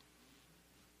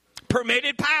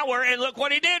 permitted power, and look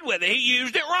what he did with it. He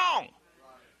used it wrong.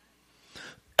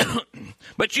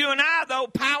 But you and I, though,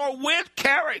 power with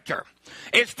character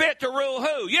is fit to rule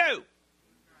who? You.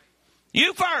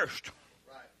 You first.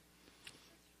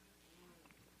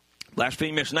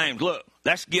 Blasphemous names. Look,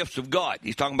 that's gifts of God.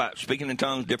 He's talking about speaking in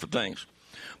tongues, different things.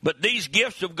 But these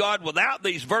gifts of God without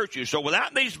these virtues. So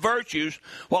without these virtues,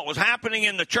 what was happening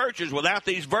in the churches, without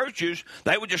these virtues,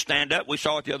 they would just stand up. We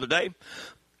saw it the other day.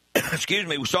 Excuse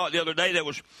me. We saw it the other day. There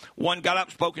was one got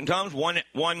up, spoke in tongues. One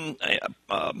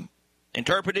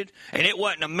interpreted, and it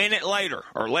wasn't a minute later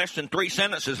or less than 3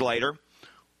 sentences later,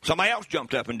 somebody else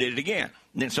jumped up and did it again.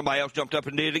 And then somebody else jumped up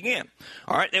and did it again.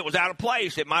 All right, it was out of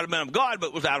place. It might have been of God, but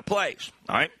it was out of place.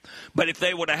 All right, but if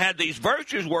they would have had these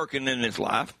virtues working in his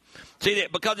life, see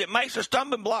that, because it makes a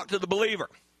stumbling block to the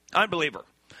unbeliever.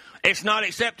 It's not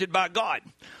accepted by God.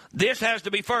 This has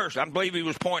to be first. I believe he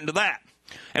was pointing to that.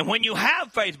 And when you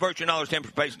have faith, virtue, knowledge,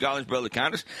 temperance, patience, godliness, brotherly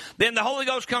kindness, then the Holy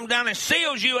Ghost comes down and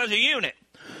seals you as a unit.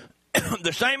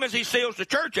 The same as he seals the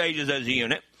church ages as a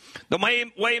unit. The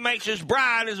way he makes his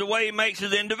bride is the way he makes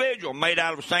his individual, made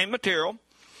out of the same material.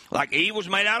 Like Eve was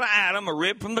made out of Adam, a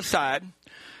rib from the side.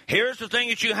 Here's the thing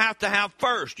that you have to have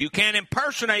first. You can't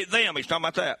impersonate them. He's talking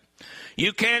about that.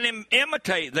 You can't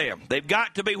imitate them. They've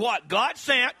got to be what? God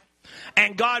sent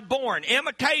and God born.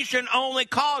 Imitation only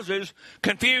causes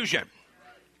confusion.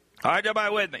 All right,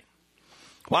 everybody with me?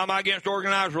 Why am I against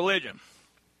organized religion?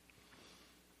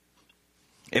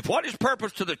 If what is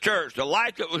purpose to the church, the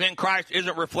light that was in Christ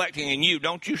isn't reflecting in you,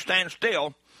 don't you stand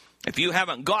still. If you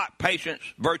haven't got patience,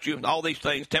 virtue, all these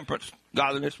things, temperance,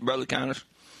 godliness, brotherly kindness,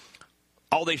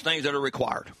 all these things that are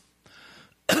required.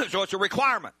 So it's a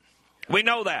requirement. We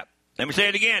know that. Let me say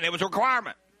it again. It was a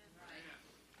requirement.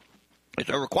 It's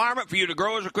a requirement for you to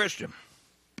grow as a Christian.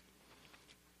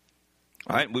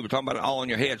 All right, we were talking about it all in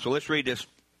your head. So let's read this.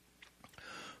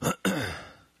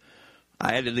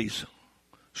 I added these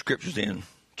scriptures in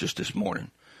just this morning.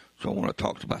 So I want to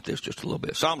talk about this just a little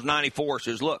bit. Psalms 94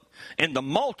 says, look, in the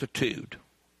multitude,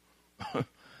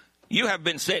 you have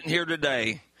been sitting here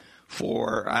today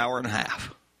for an hour and a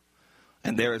half,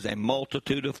 and there is a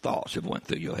multitude of thoughts that went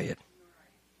through your head.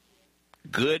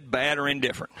 Good, bad, or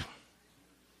indifferent.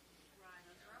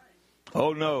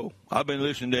 Oh, no, I've been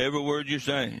listening to every word you're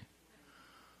saying.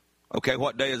 Okay,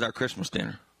 what day is our Christmas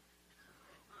dinner?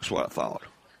 That's what I thought.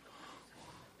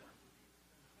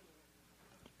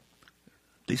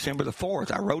 December the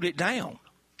 4th. I wrote it down.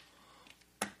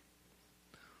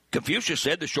 Confucius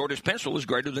said the shortest pencil is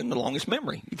greater than the longest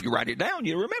memory. If you write it down,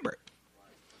 you remember it.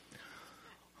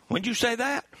 When did you say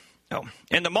that? No.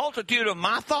 In the multitude of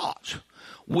my thoughts,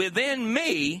 within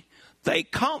me, thy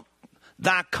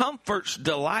comforts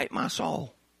delight my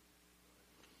soul.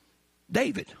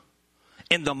 David,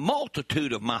 in the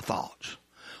multitude of my thoughts,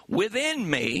 within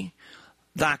me,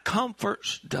 thy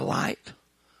comforts delight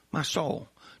my soul.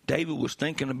 David was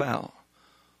thinking about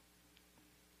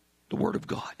the Word of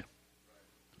God,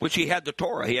 which he had the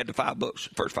Torah. He had the 5 books,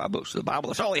 first 5 books of the Bible.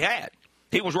 That's all he had.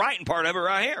 He was writing part of it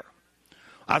right here.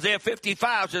 Isaiah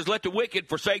 55 says, let the wicked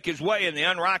forsake his way and the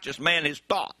unrighteous man his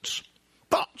thoughts.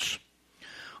 Thoughts.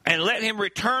 And let him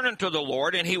return unto the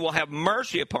Lord, and he will have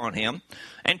mercy upon him,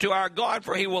 and to our God,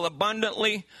 for he will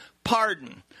abundantly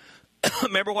pardon.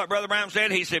 Remember what Brother Brown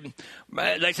said? He said,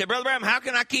 they said, Brother Brown, how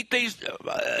can I keep these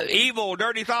evil,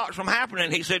 dirty thoughts from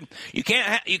happening? He said, you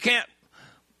can't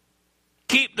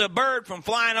keep the bird from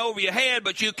flying over your head,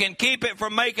 but you can keep it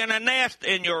from making a nest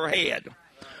in your head.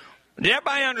 Did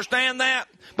everybody understand that?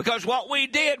 Because what we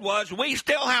did was we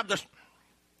still have the,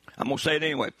 I'm going to say it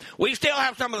anyway, we still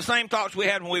have some of the same thoughts we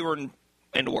had when we were in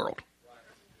the world.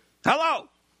 Hello?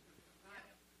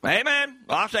 Amen?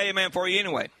 Well, I'll say amen for you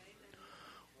anyway.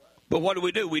 But what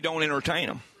do? We don't entertain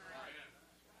them.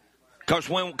 Because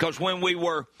when we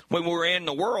were in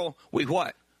the world, we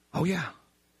what? Oh yeah.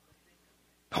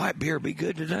 Oh, that beer be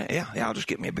good today. Yeah. I'll just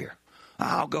get me a beer.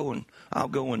 I'll go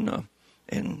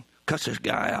and cuss this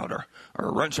guy out or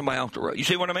run somebody off the road. You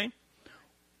see what I mean?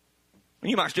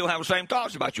 You might still have the same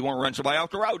thoughts about you want to run somebody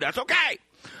off the road. That's okay.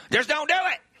 Just don't do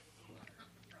it.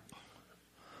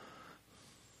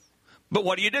 But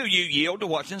what do? You yield to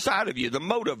what's inside of you, the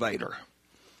motivator.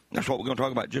 That's what we're going to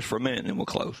talk about just for a minute, and then we'll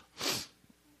close.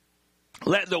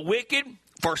 Let the wicked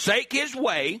forsake his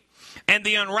way, and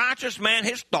the unrighteous man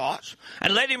his thoughts,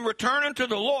 and let him return unto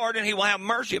the Lord, and he will have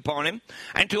mercy upon him,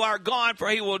 and to our God, for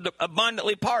he will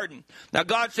abundantly pardon. Now,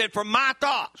 God said, for my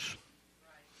thoughts.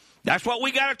 That's what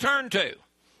we got to turn to.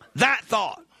 That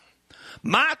thought.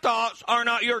 My thoughts are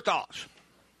not your thoughts.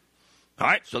 All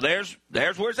right, so there's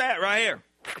where it's at right here.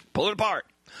 Pull it apart.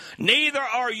 Neither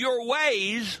are your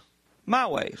ways my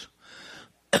ways,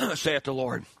 saith the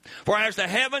Lord. For as the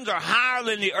heavens are higher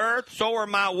than the earth, so are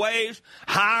my ways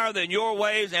higher than your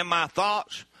ways, and my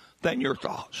thoughts than your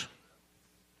thoughts.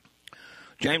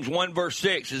 James 1 verse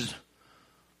 6 is,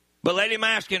 but let him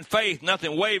ask in faith,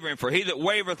 nothing wavering, for he that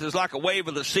wavereth is like a wave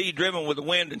of the sea driven with the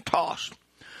wind and tossed.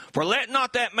 For let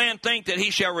not that man think that he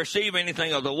shall receive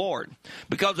anything of the Lord,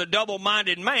 because a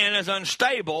double-minded man is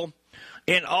unstable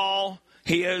in all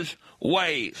his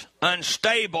ways.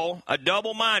 Unstable, a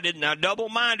double-minded. Now,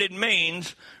 double-minded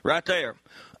means, right there,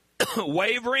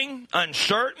 wavering,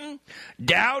 uncertain,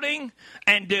 doubting,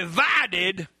 and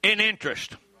divided in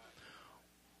interest.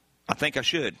 I think I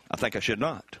should. I think I should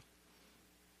not.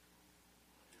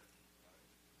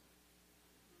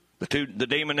 The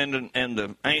demon and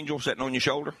the angel sitting on your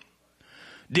shoulder.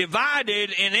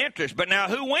 Divided in interest. But now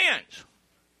who wins?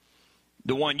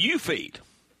 The one you feed.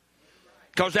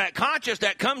 Because that conscious,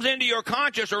 that comes into your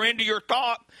conscious or into your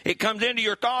thought, it comes into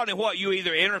your thought and what? You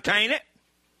either entertain it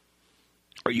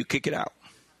or you kick it out.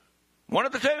 One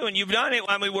of the two, and you've done it.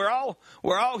 I mean, we're all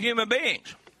human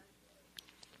beings.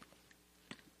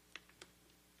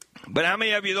 But how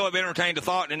many of you, though, have entertained a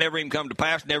thought and it never even come to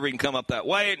pass, never even come up that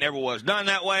way, it never was done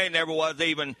that way, never was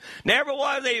even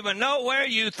nowhere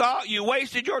you thought you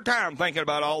wasted your time thinking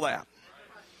about all that?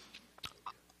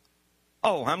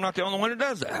 Oh, I'm not the only one that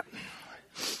does that.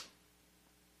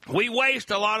 We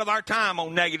waste a lot of our time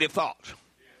on negative thoughts.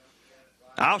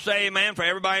 I'll say amen for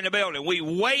everybody in the building. We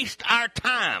waste our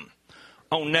time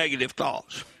on negative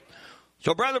thoughts.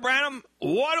 So, Brother Branham,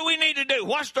 what do we need to do?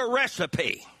 What's the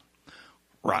recipe?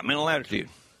 Right mental attitude.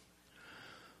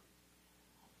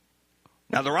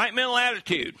 Now, the right mental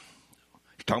attitude,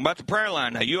 you're talking about the prayer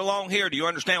line. Now, you along here, do you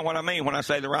understand what I mean when I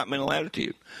say the right mental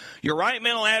attitude? Your right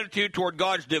mental attitude toward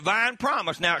God's divine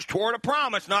promise, now it's toward a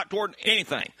promise, not toward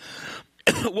anything,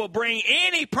 will bring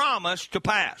any promise to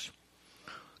pass.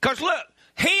 Because, look,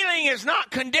 healing is not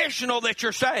conditional that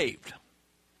you're saved.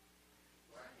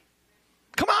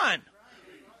 Come on.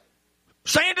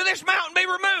 Saying to this mountain, be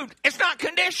removed. It's not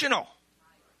conditional.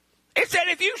 It said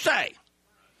if you say,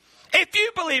 if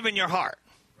you believe in your heart,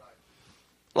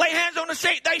 lay hands on the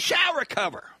sick, they shall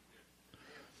recover.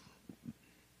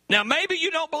 Now, maybe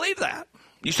you don't believe that.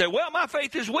 You say, well, my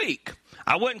faith is weak.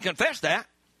 I wouldn't confess that.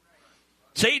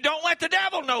 See, don't let the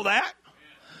devil know that.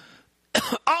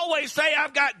 Always say,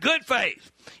 I've got good faith.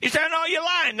 You say, no, you're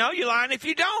lying. No, you're lying if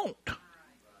you don't.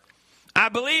 I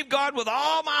believe God with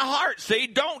all my heart. See,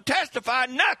 don't testify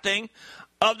nothing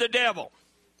of the devil.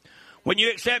 When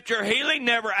you accept your healing,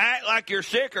 never act like you're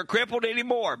sick or crippled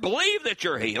anymore. Believe that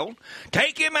you're healed.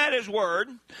 Take him at his word.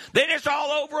 Then it's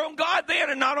all over on God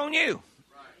then and not on you.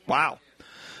 Wow.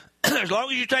 As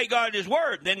long as you take God at his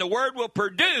word, then the word will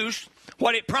produce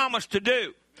what it promised to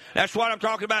do. That's what I'm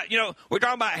talking about. You know, we're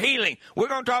talking about healing. We're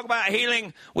going to talk about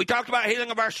healing. We talked about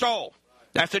healing of our soul.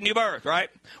 That's the new birth, right?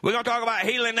 We're going to talk about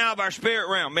healing now of our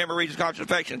spirit realm. Remember, reason, conscience,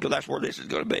 affection, because that's where this is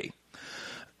going to be.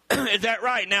 Is that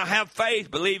right? Now have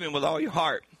faith, believing with all your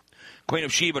heart. Queen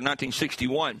of Sheba,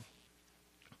 1961.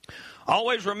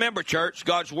 Always remember, church,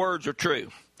 God's words are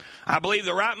true. I believe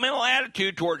the right mental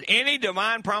attitude toward any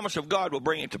divine promise of God will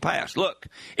bring it to pass. Look,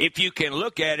 if you can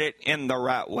look at it in the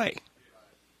right way.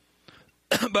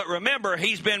 But remember,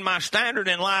 he's been my standard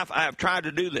in life. I have tried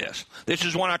to do this. This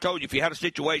is one I told you. If you had a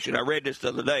situation, I read this the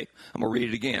other day. I'm going to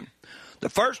read it again. The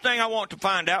first thing I want to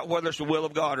find out whether it's the will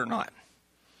of God or not.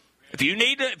 If you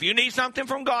need something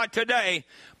from God today,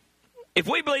 if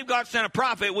we believe God sent a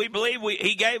prophet, we believe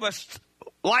he gave us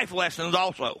life lessons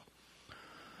also.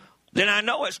 Then I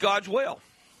know it's God's will.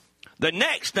 The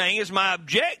next thing is my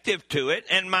objective to it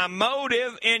and my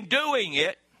motive in doing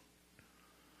it.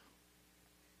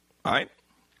 All right?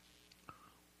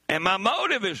 And my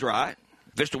motive is right.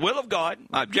 If it's the will of God,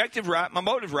 my objective right, my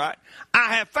motive right,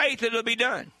 I have faith it'll be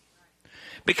done.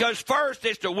 Because first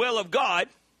it's the will of God,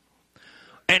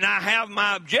 and I have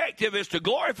my objective is to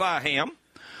glorify him,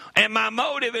 and my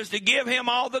motive is to give him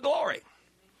all the glory.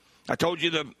 I told you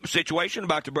the situation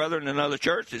about the brother in another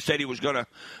church that said he was going to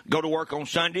go to work on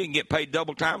Sunday and get paid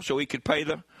double time so he could pay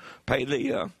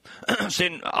the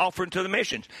send offering to the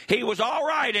missions. He was all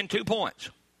right in 2 points,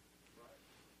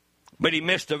 but he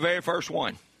missed the very first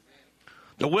one.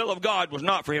 The will of God was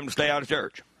not for him to stay out of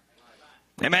church.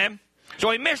 Amen? So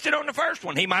he missed it on the first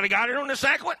one. He might have got it on the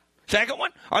second one,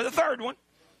 or the third one.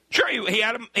 Sure, he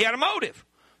had a motive.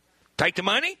 Take the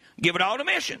money, give it all to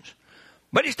missions.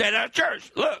 But he stayed out of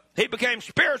church. Look, he became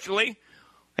spiritually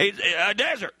a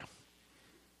desert.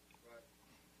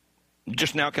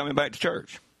 Just now coming back to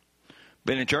church.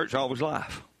 Been in church all his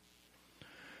life.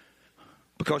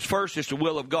 Because first it's the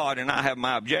will of God, and I have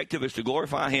my objective is to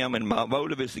glorify him, and my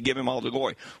motive is to give him all the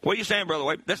glory. What are you saying, Brother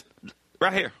Wade? That's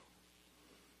right here.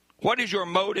 What is your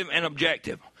motive and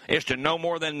objective? It's to know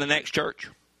more than the next church.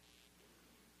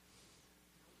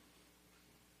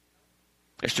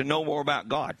 It's to know more about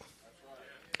God.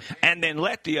 And then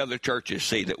let the other churches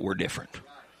see that we're different.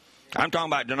 I'm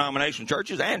talking about denomination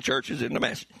churches and churches in the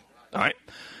message. All right?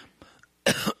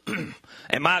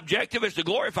 And my objective is to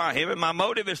glorify him, and my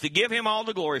motive is to give him all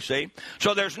the glory, see?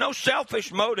 So there's no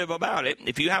selfish motive about it.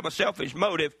 If you have a selfish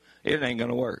motive, it ain't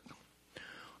going to work.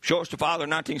 Show Us the Father,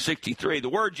 1963. The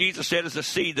word Jesus said is a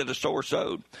seed that the sower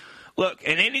sowed. Look,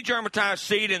 and any germatized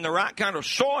seed in the right kind of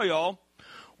soil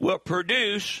will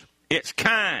produce its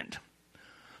kind.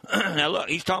 Now look,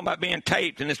 he's talking about being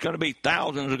taped, and it's going to be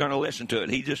thousands are going to listen to it.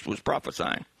 He just was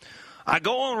prophesying. I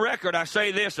go on record, I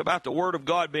say this about the Word of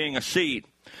God being a seed.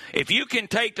 If you can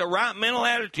take the right mental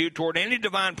attitude toward any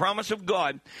divine promise of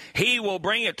God, He will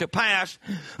bring it to pass.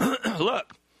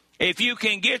 Look, if you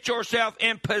can get yourself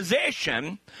in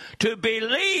position to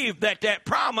believe that that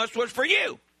promise was for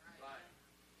you.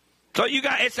 So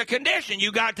it's a condition.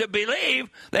 You got to believe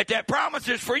that that promise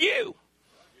is for you.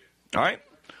 All right?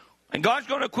 And God's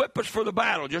going to equip us for the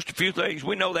battle. Just a few things.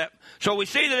 We know that. So we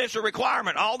see that it's a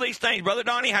requirement. All these things. Brother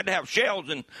Donnie had to have shells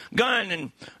and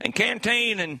gun and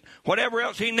canteen and whatever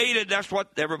else he needed. That's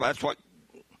what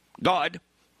God,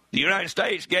 the United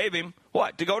States, gave him,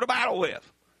 what? To go to battle with.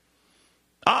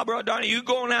 Brother Donnie, you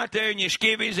going out there in your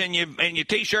skivvies and your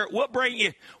T-shirt, we'll bring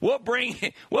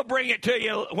it to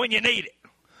you when you need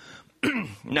it.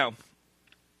 No.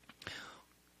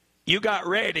 You got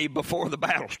ready before the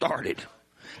battle started.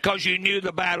 Because you knew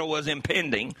the battle was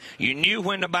impending. You knew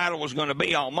when the battle was going to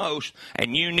be almost,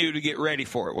 and you knew to get ready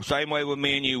for it. Well, same way with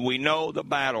me and you. We know the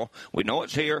battle. We know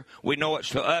it's here. We know it's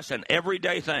to us an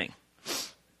everyday thing.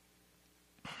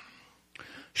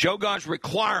 Show God's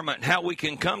requirement how we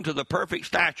can come to the perfect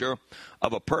stature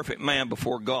of a perfect man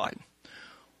before God.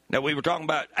 Now, we were talking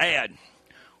about add.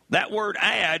 That word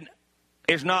add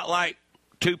is not like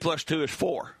 2 + 2 is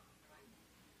 4.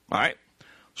 All right?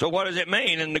 So what does it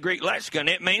mean in the Greek lexicon?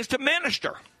 It means to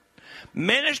minister.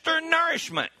 Minister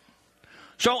nourishment.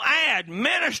 So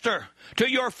minister to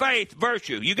your faith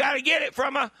virtue. You got to get it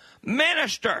from a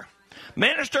minister.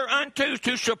 Minister unto,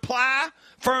 to supply,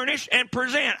 furnish, and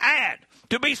present.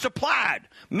 To be supplied,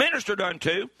 ministered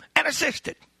unto, and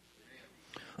assisted.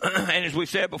 And as we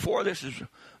said before, this is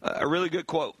a really good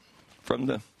quote from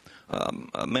the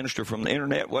minister from the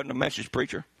internet. Wasn't a message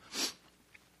preacher.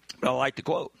 But I like the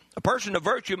quote. A person of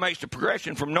virtue makes the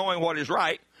progression from knowing what is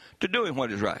right to doing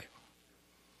what is right.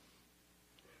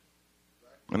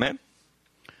 Amen?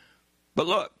 But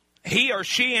look, he or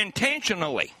she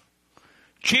intentionally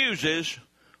chooses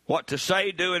what to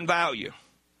say, do, and value.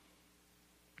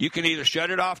 You can either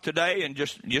shut it off today and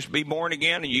just be born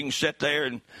again, and you can sit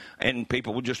there and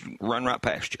people will just run right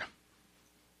past you.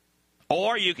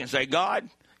 Or you can say, God,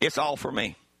 it's all for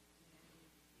me.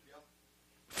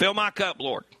 Fill my cup,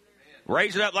 Lord.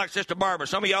 Raise it up like Sister Barbara.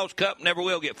 Some of y'all's cup never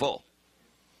will get full.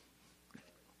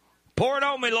 Pour it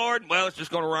on me, Lord. Well, it's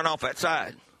just going to run off that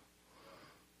side.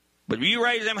 But if you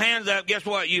raise them hands up, guess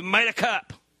what? You made a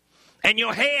cup. And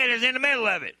your head is in the middle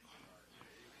of it.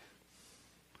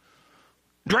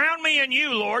 Drown me in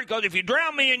you, Lord, because if you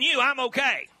drown me in you, I'm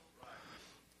okay.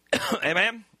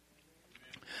 Amen?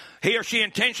 He or she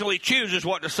intentionally chooses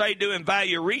what to say, do, and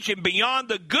value, reaching beyond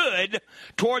the good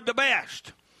toward the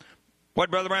best. What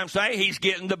did Brother Branham say? He's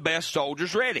getting the best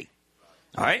soldiers ready.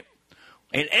 All right?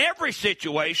 In every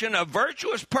situation, a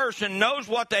virtuous person knows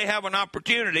that they have an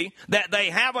opportunity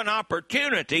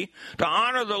to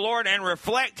honor the Lord and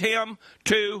reflect Him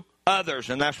to others.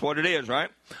 And that's what it is, right?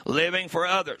 Living for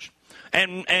others.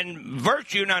 And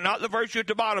virtue, now not the virtue at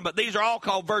the bottom, but these are all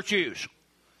called virtues.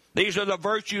 These are the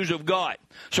virtues of God.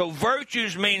 So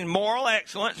virtues mean moral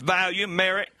excellence, value,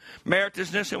 merit,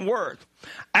 meritoriousness, and worth.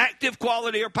 Active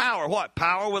quality or power. What?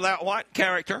 Power without what?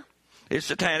 Character. It's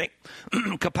satanic.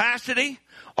 Capacity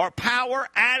or power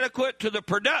adequate to the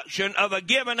production of a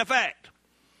given effect.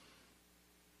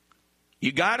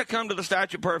 You got to come to the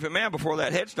stature of perfect man before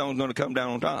that headstone's going to come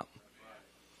down on top.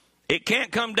 It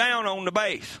can't come down on the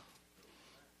base.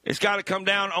 It's got to come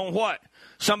down on what?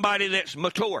 Somebody that's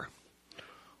mature.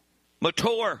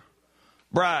 Mature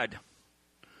bride.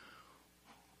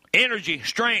 Energy,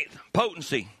 strength,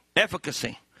 potency,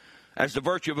 efficacy as the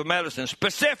virtue of a medicine.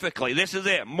 Specifically, this is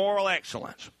it, moral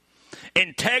excellence.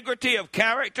 Integrity of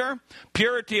character,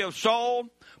 purity of soul,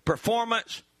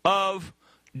 performance of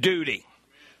duty.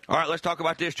 All right, let's talk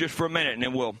about this just for a minute, and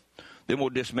then we'll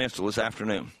dismiss this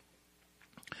afternoon.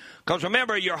 Because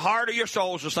remember, your heart or your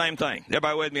soul is the same thing.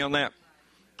 Everybody with me on that?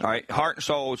 All right, heart and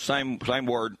soul is the same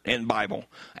word in the Bible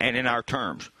and in our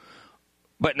terms.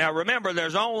 But now remember,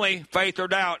 there's only faith or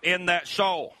doubt in that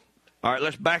soul. All right,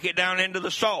 let's back it down into the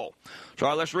soul. So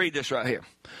all right, let's read this right here.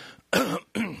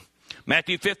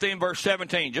 Matthew 15, verse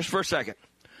 17, just for a second.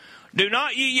 Do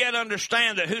not ye yet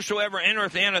understand that whosoever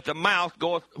entereth in at the mouth,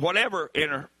 goeth whatever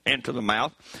enter into the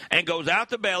mouth, and goes out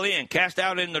the belly and cast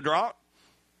out in the draught?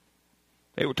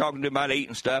 They were talking to him about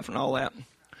eating stuff and all that.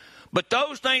 But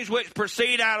those things which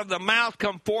proceed out of the mouth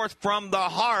come forth from the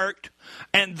heart,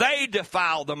 and they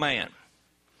defile the man.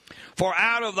 For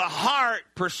out of the heart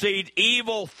proceed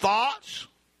evil thoughts,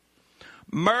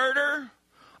 murder,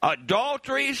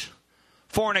 adulteries,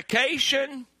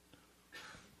 fornication,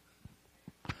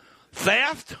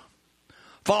 theft,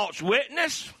 false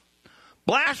witness,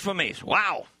 blasphemies.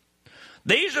 Wow.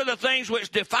 These are the things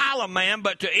which defile a man,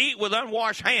 but to eat with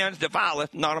unwashed hands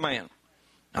defileth not a man.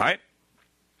 All right?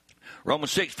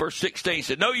 Romans 6, verse 16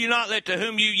 said, Know ye not that to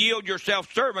whom you yield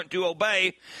yourself servant to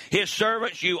obey, his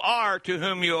servants you are to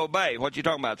whom you obey. What you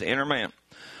talking about? The inner man.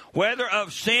 Whether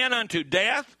of sin unto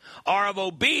death, or of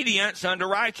obedience unto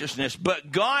righteousness.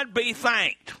 But God be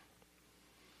thanked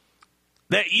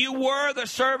that you were the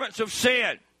servants of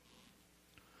sin,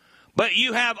 but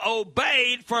you have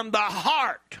obeyed from the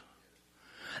heart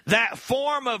that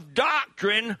form of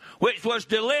doctrine which was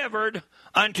delivered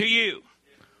unto you.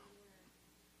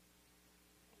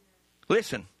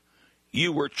 Listen,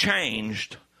 you were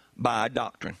changed by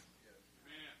doctrine.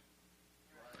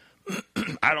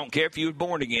 I don't care if you were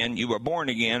born again. You were born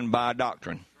again by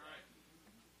doctrine.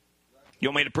 You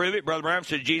want me to prove it? Brother Brown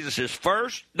said Jesus'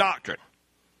 first doctrine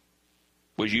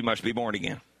was you must be born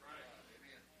again.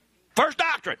 First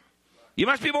doctrine. You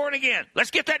must be born again.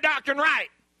 Let's get that doctrine right.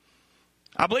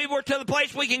 I believe we're to the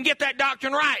place we can get that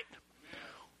doctrine right.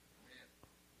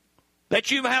 That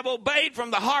you have obeyed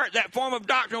from the heart that form of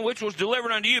doctrine which was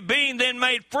delivered unto you, being then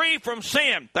made free from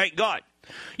sin. Thank God.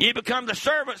 Ye become the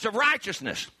servants of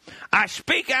righteousness. I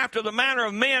speak after the manner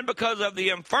of men because of the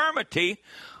infirmity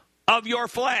of your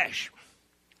flesh.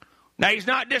 Now, he's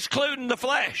not discluding the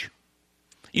flesh.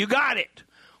 You got it.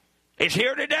 It's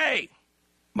here today.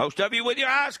 Most of you with your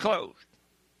eyes closed.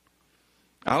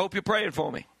 I hope you're praying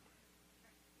for me.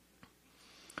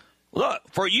 Look,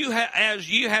 for you as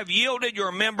you have yielded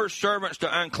your members servants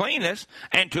to uncleanness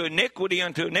and to iniquity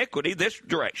unto iniquity, this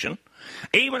direction,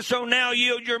 even so now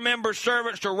yield your members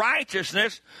servants to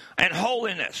righteousness and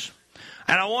holiness.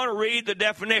 And I want to read the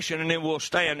definition, and then we'll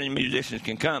stand and musicians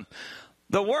can come.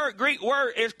 The Greek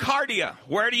word is cardia.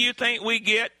 Where do you think we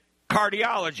get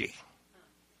cardiology?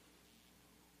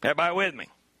 Everybody with me?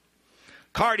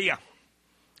 Cardia.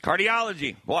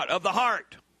 Cardiology. What? Of the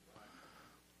heart.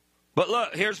 But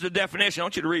look, here's the definition. I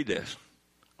want you to read this,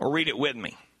 or read it with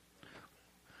me.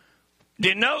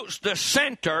 Denotes the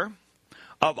center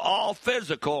of all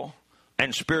physical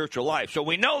and spiritual life. So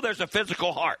we know there's a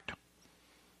physical heart,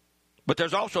 but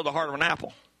there's also the heart of an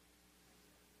apple.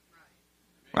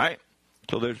 Right?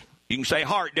 So you can say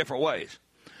heart different ways.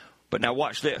 But now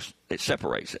watch this. It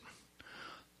separates it.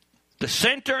 The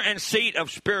center and seat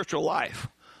of spiritual life,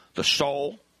 the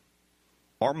soul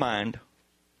or mind,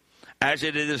 as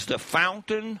it is the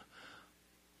fountain.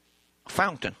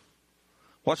 Fountain.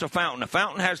 What's a fountain? A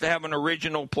fountain has to have an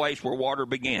original place where water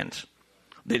begins.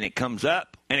 Then it comes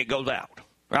up and it goes out.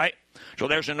 Right? So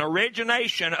there's an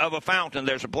origination of a fountain.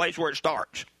 There's a place where it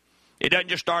starts. It doesn't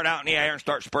just start out in the air and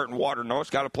start spurting water. No, it's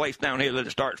got a place down here that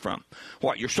it starts from.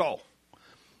 What? Your soul.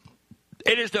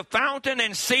 It is the fountain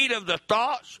and seat of the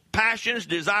thoughts, passions,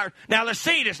 desires. Now, the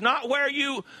seat is not where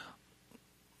you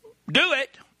do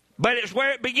it, but it's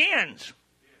where it begins.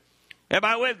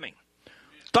 Everybody with me?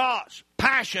 Thoughts,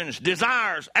 passions,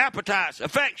 desires, appetites,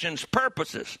 affections,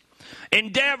 purposes,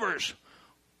 endeavors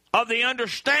of the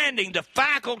understanding, the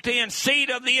faculty and seat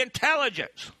of the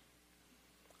intelligence.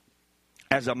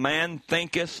 As a man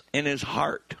thinketh in his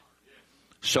heart,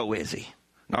 so is he.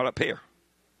 Not up here,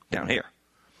 down here.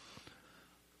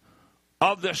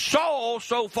 Of the soul,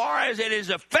 so far as it is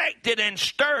affected and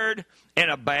stirred in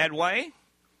a bad way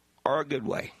or a good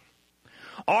way.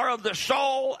 Or of the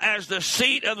soul as the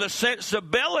seat of the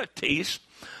sensibilities,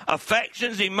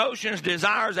 affections, emotions,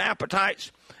 desires,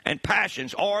 appetites, and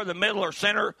passions, or the middle or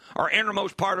center or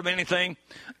innermost part of anything,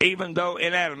 even though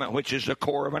inanimate, which is the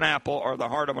core of an apple, or the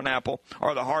heart of an apple,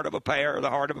 or the heart of a pear, or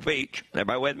the heart of a peach.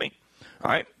 Everybody with me?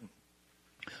 All right.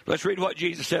 Let's read what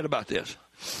Jesus said about this.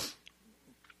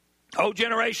 O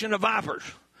generation of vipers,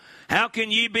 how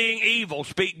can ye, being evil,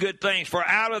 speak good things? For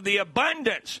out of the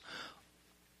abundance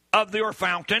of your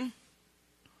fountain,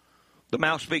 the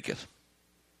mouth speaketh.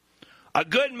 A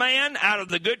good man out of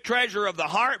the good treasure of the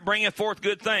heart bringeth forth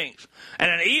good things. And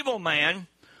an evil man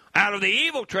out of the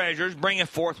evil treasures bringeth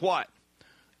forth what?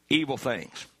 Evil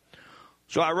things.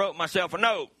 So I wrote myself a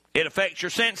note. It affects your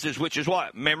senses, which is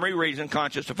what? Memory, reason,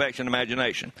 conscious, affection,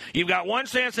 imagination. You've got one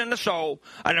sense in the soul,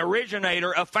 an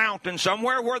originator, a fountain,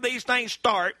 somewhere where these things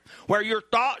start, where your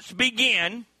thoughts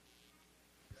begin.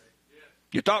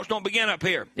 Your thoughts don't begin up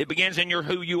here. It begins in your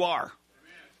who you are.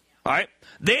 All right?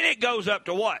 Then it goes up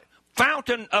to what?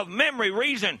 Fountain of memory,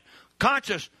 reason,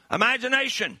 conscious,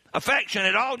 imagination, affection.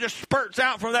 It all just spurts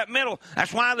out from that middle.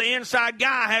 That's why the inside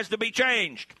guy has to be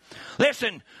changed.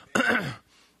 Listen,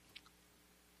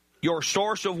 your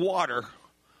source of water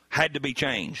had to be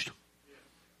changed.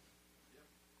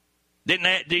 Didn't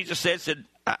that, Jesus said,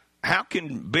 how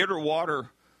can bitter water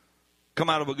come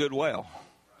out of a good well?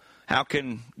 How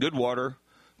can good water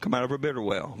come out of a bitter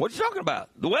well? What's he talking about?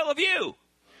 The well of you.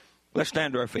 Let's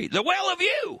stand to our feet. The well of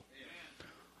you.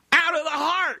 Out of the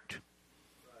heart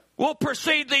will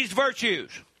proceed these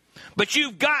virtues. But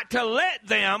you've got to let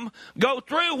them go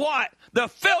through what? The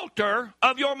filter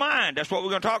of your mind. That's what we're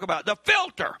going to talk about. The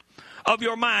filter of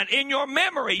your mind. In your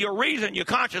memory, your reason, your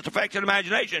conscious, affective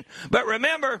imagination. But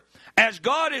remember, as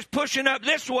God is pushing up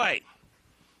this way,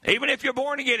 even if you're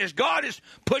born again, as God is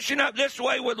pushing up this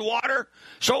way with water,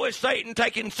 so is Satan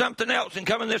taking something else and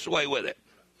coming this way with it.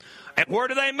 And where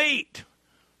do they meet?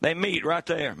 They meet right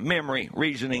there. Memory,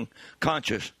 reasoning,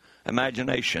 conscious,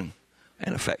 imagination,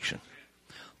 and affection.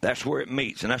 That's where it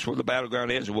meets, and that's where the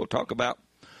battleground is, and we'll talk about.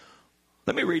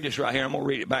 Let me read this right here. I'm going to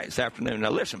read it back this afternoon. Now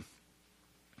listen.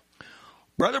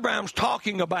 Brother Brown's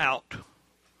talking about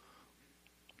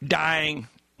dying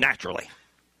naturally.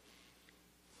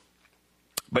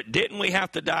 But didn't we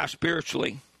have to die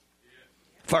spiritually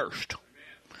first?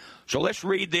 So let's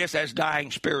read this as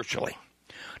dying spiritually.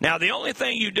 Now, the only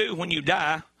thing you do when you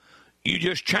die, you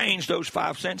just change those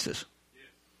 5 senses.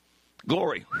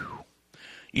 Glory.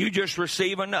 You just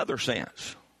receive another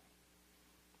sense.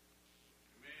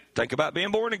 Think about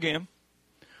being born again.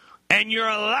 And you're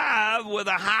alive with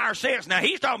a higher sense. Now,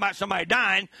 he's talking about somebody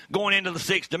dying, going into the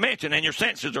 6th dimension, and your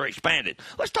senses are expanded.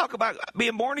 Let's talk about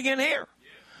being born again here.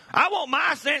 I want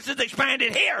my senses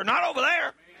expanded here, not over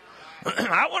there.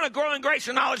 I want to grow in grace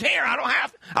and knowledge here.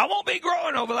 I won't be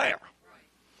growing over there.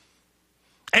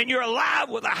 And you're alive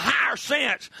with a higher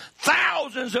sense,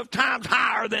 thousands of times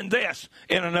higher than this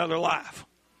in another life.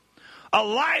 A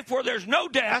life where there's no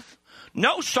death,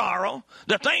 no sorrow.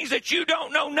 The things that you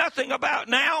don't know nothing about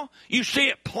now, you see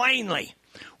it plainly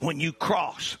when you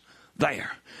cross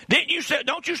there.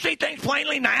 Don't you see things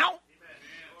plainly now?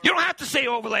 You don't have to see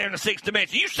over there in the 6th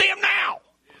dimension. You see them now.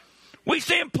 We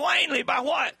see them plainly by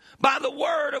what? By the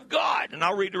Word of God. And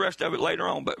I'll read the rest of it later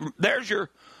on. But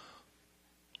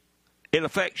it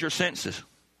affects your senses.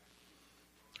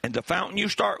 And the fountain you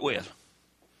start with,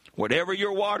 whatever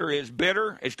your water is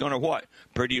bitter, it's going to what?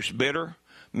 Produce bitter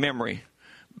memory,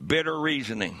 bitter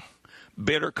reasoning,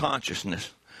 bitter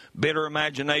consciousness, bitter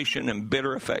imagination, and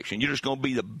bitter affection. You're just going to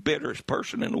be the bitterest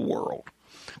person in the world.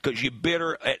 Because you're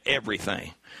bitter at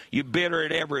everything. You're bitter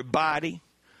at everybody.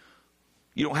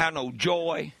 You don't have no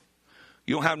joy.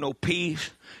 You don't have no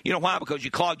peace. You know why? Because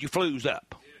you clogged your flues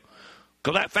up.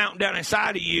 Because that fountain down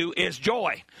inside of you is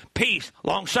joy, peace,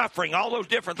 long-suffering, all those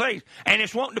different things. And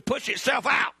it's wanting to push itself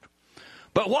out.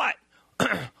 But what?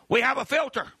 We have a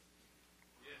filter.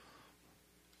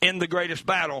 In the greatest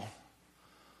battle,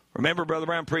 remember Brother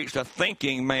Brown preached a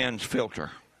thinking man's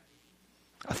filter.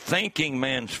 A thinking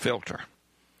man's filter.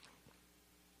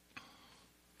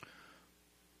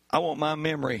 I want my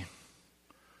memory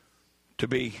to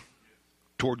be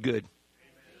toward good.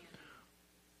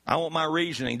 I want my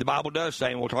reasoning. The Bible does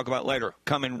say, and we'll talk about it later,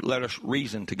 come and let us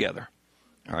reason together.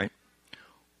 All right?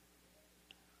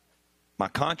 My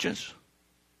conscience.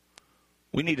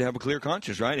 We need to have a clear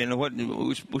conscience, right? And what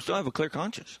we still have a clear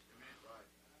conscience.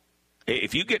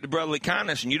 If you get to brotherly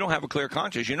kindness and you don't have a clear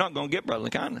conscience, you're not going to get brotherly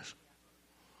kindness.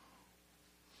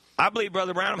 I believe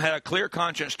Brother Branham had a clear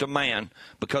conscience to man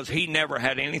because he never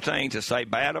had anything to say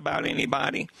bad about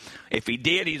anybody. If he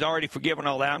did, he's already forgiven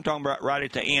all that. I'm talking about right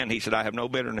at the end. He said, I have no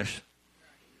bitterness,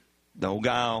 no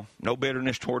guile, no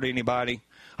bitterness toward anybody.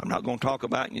 I'm not going to talk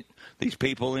about these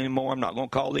people anymore. I'm not going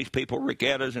to call these people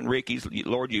Rickettas and Rickies.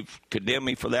 Lord, you've condemned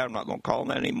me for that. I'm not going to call them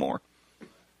that anymore.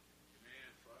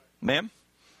 Amen?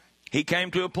 He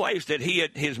came to a place that he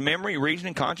had his memory,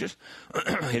 reasoning, conscience,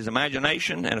 his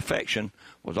imagination, and affection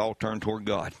was all turned toward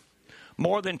God.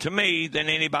 More than to me than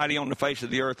anybody on the face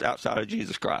of the earth outside of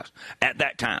Jesus Christ at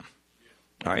that time.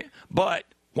 All right? But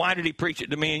why did he preach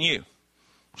it to me and you?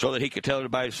 So that he could tell it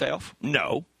about himself?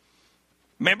 No.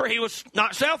 Remember, he was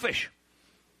not selfish.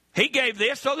 He gave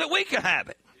this so that we could have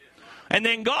it. And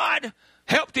then God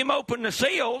helped him open the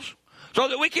seals so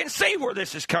that we can see where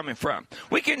this is coming from.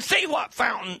 We can see what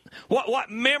fountain, what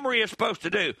memory is supposed to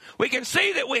do. We can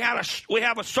see that we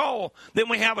have a soul, then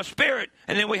we have a spirit,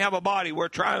 and then we have a body. We're a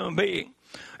triune being.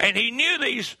 And he knew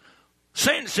these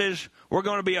senses were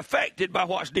going to be affected by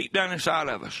what's deep down inside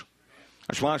of us.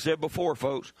 That's why I said before,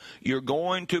 folks, you're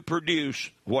going to produce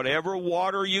whatever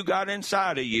water you got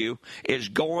inside of you is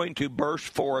going to burst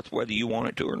forth whether you want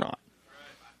it to or not.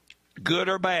 Good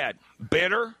or bad.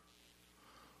 Bitter.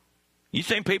 You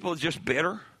think people are just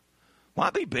bitter?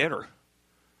 Why be bitter?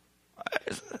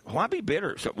 Why be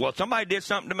bitter? Well, somebody did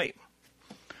something to me.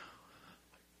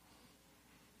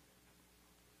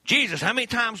 Jesus, how many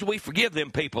times do we forgive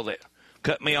them people that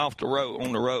cut me off the road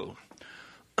on the road?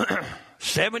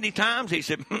 70 times? He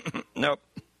said, nope.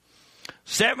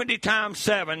 70 times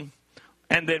 7,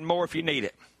 and then more if you need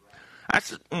it.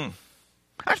 That's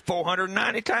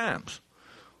 490 times.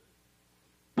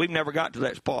 We've never got to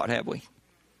that spot, have we?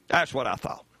 That's what I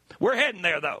thought. We're heading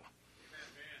there, though.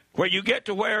 Where you get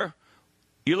to where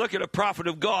you look at a prophet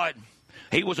of God.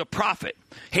 He was a prophet.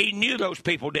 He knew those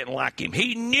people didn't like him.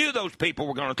 He knew those people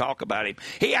were going to talk about him.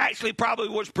 He actually probably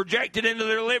was projected into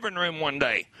their living room one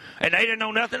day, and they didn't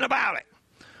know nothing about it.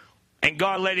 And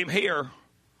God let him hear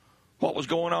what was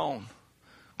going on.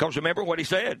 Because remember what he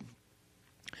said?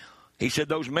 He said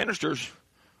those ministers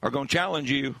are going to challenge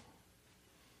you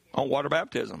on water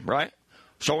baptism, right?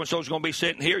 So-and-so's going to be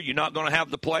sitting here. You're not going to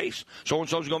have the place.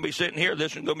 So-and-so's going to be sitting here.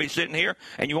 This one's going to be sitting here.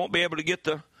 And you won't be able to get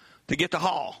the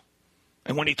hall.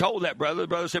 And when he told that brother, the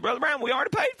brother said, Brother Brown, we already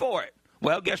paid for it.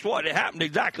 Well, guess what? It happened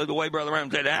exactly the way Brother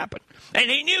Brown said it happened. And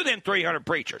he knew them 300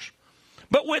 preachers.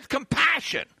 But with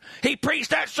compassion, he preached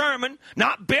that sermon,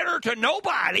 not bitter to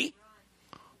nobody.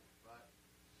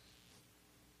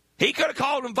 He could have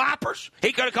called them vipers.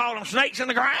 He could have called them snakes in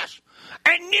the grass.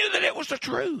 And knew that it was the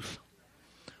truth.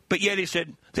 But yet he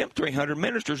said, them 300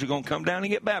 ministers are going to come down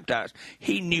and get baptized.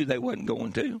 He knew they wasn't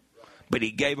going to. But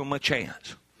he gave them a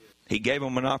chance. He gave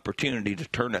them an opportunity to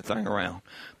turn that thing around.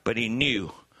 But he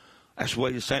knew. That's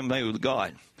the same thing with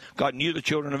God. God knew the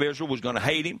children of Israel was going to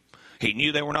hate him. He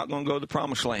knew they were not going to go to the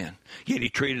promised land. Yet he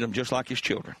treated them just like his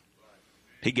children.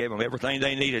 He gave them everything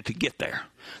they needed to get there.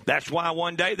 That's why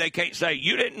one day they can't say,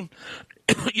 you didn't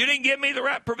give me the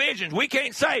right provisions. We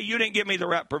can't say you didn't give me the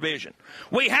right provision.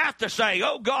 We have to say,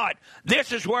 oh God,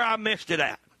 this is where I missed it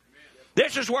at.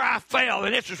 This is where I failed,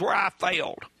 and this is where I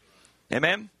failed.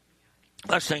 Amen?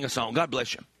 Let's sing a song. God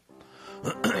bless you.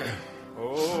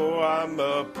 Oh, I'm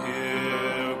a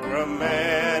pilgrim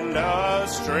and a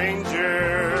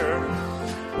stranger,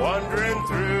 wandering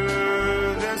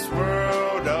through this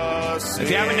world of sin.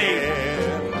 If you have a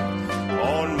need,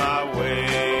 on my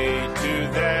way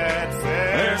to that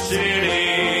fair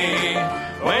city,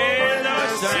 when the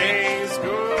saints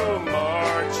go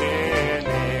marching in.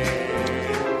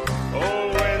 Oh,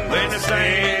 when the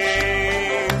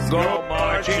saints go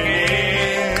marching in.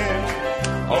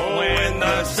 Oh, when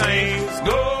the saints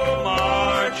go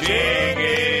marching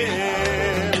in.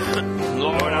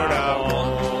 Lord, I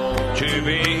want to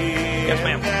be in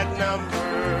that number.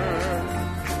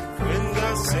 When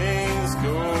the saints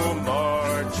go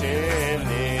marching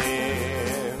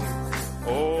in.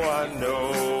 Oh, I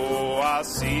know I'll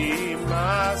see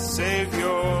my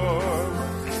Savior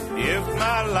if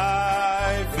my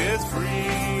life is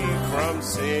free from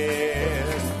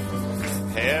sin.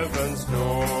 Heaven's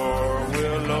door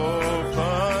will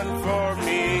open for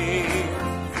me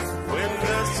when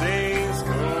the saints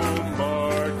go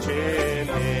marching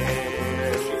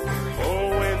in. Oh,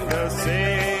 when the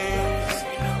saints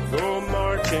go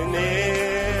marching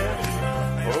in.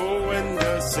 Oh, when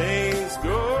the saints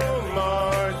go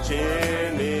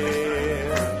marching in.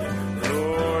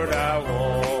 Lord, I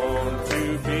want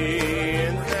to be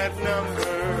in that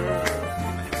number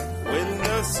when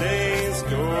the saints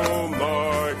go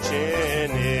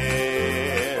marching in.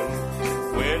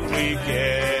 When we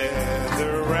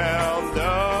gather round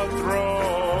the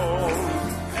throne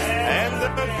and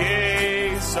the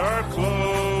gates are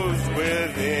closed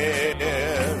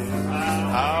within,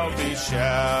 I'll be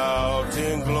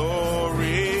shouting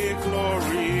glory,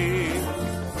 glory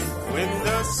when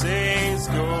the saints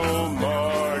go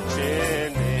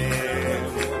marching in.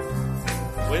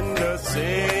 When the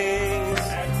saints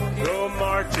go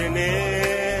marching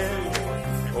in.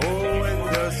 Oh, when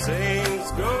the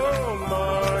saints go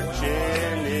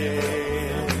marching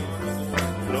in.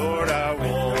 Lord, I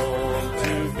want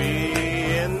to be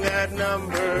in that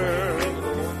number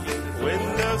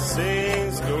when the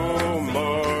saints go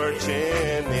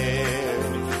marching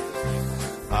in.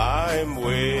 I'm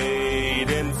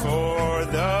waiting for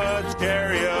the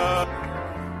chariot.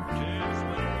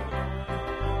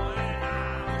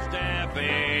 Step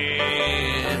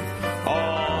in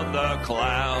on the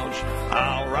clouds,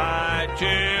 I'll ride to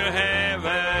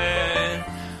heaven.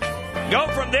 Go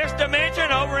from this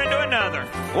dimension over into another.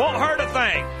 Won't hurt a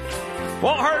thing.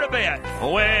 Won't hurt a bit.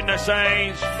 When the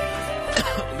saints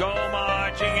go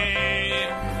marching in.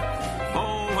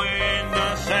 Oh, when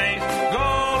the saints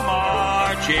go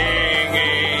marching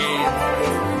in.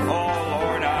 Oh,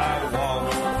 Lord, I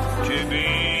want to be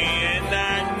in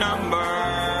that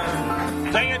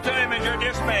number. Sing it to him as you're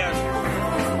dismissed.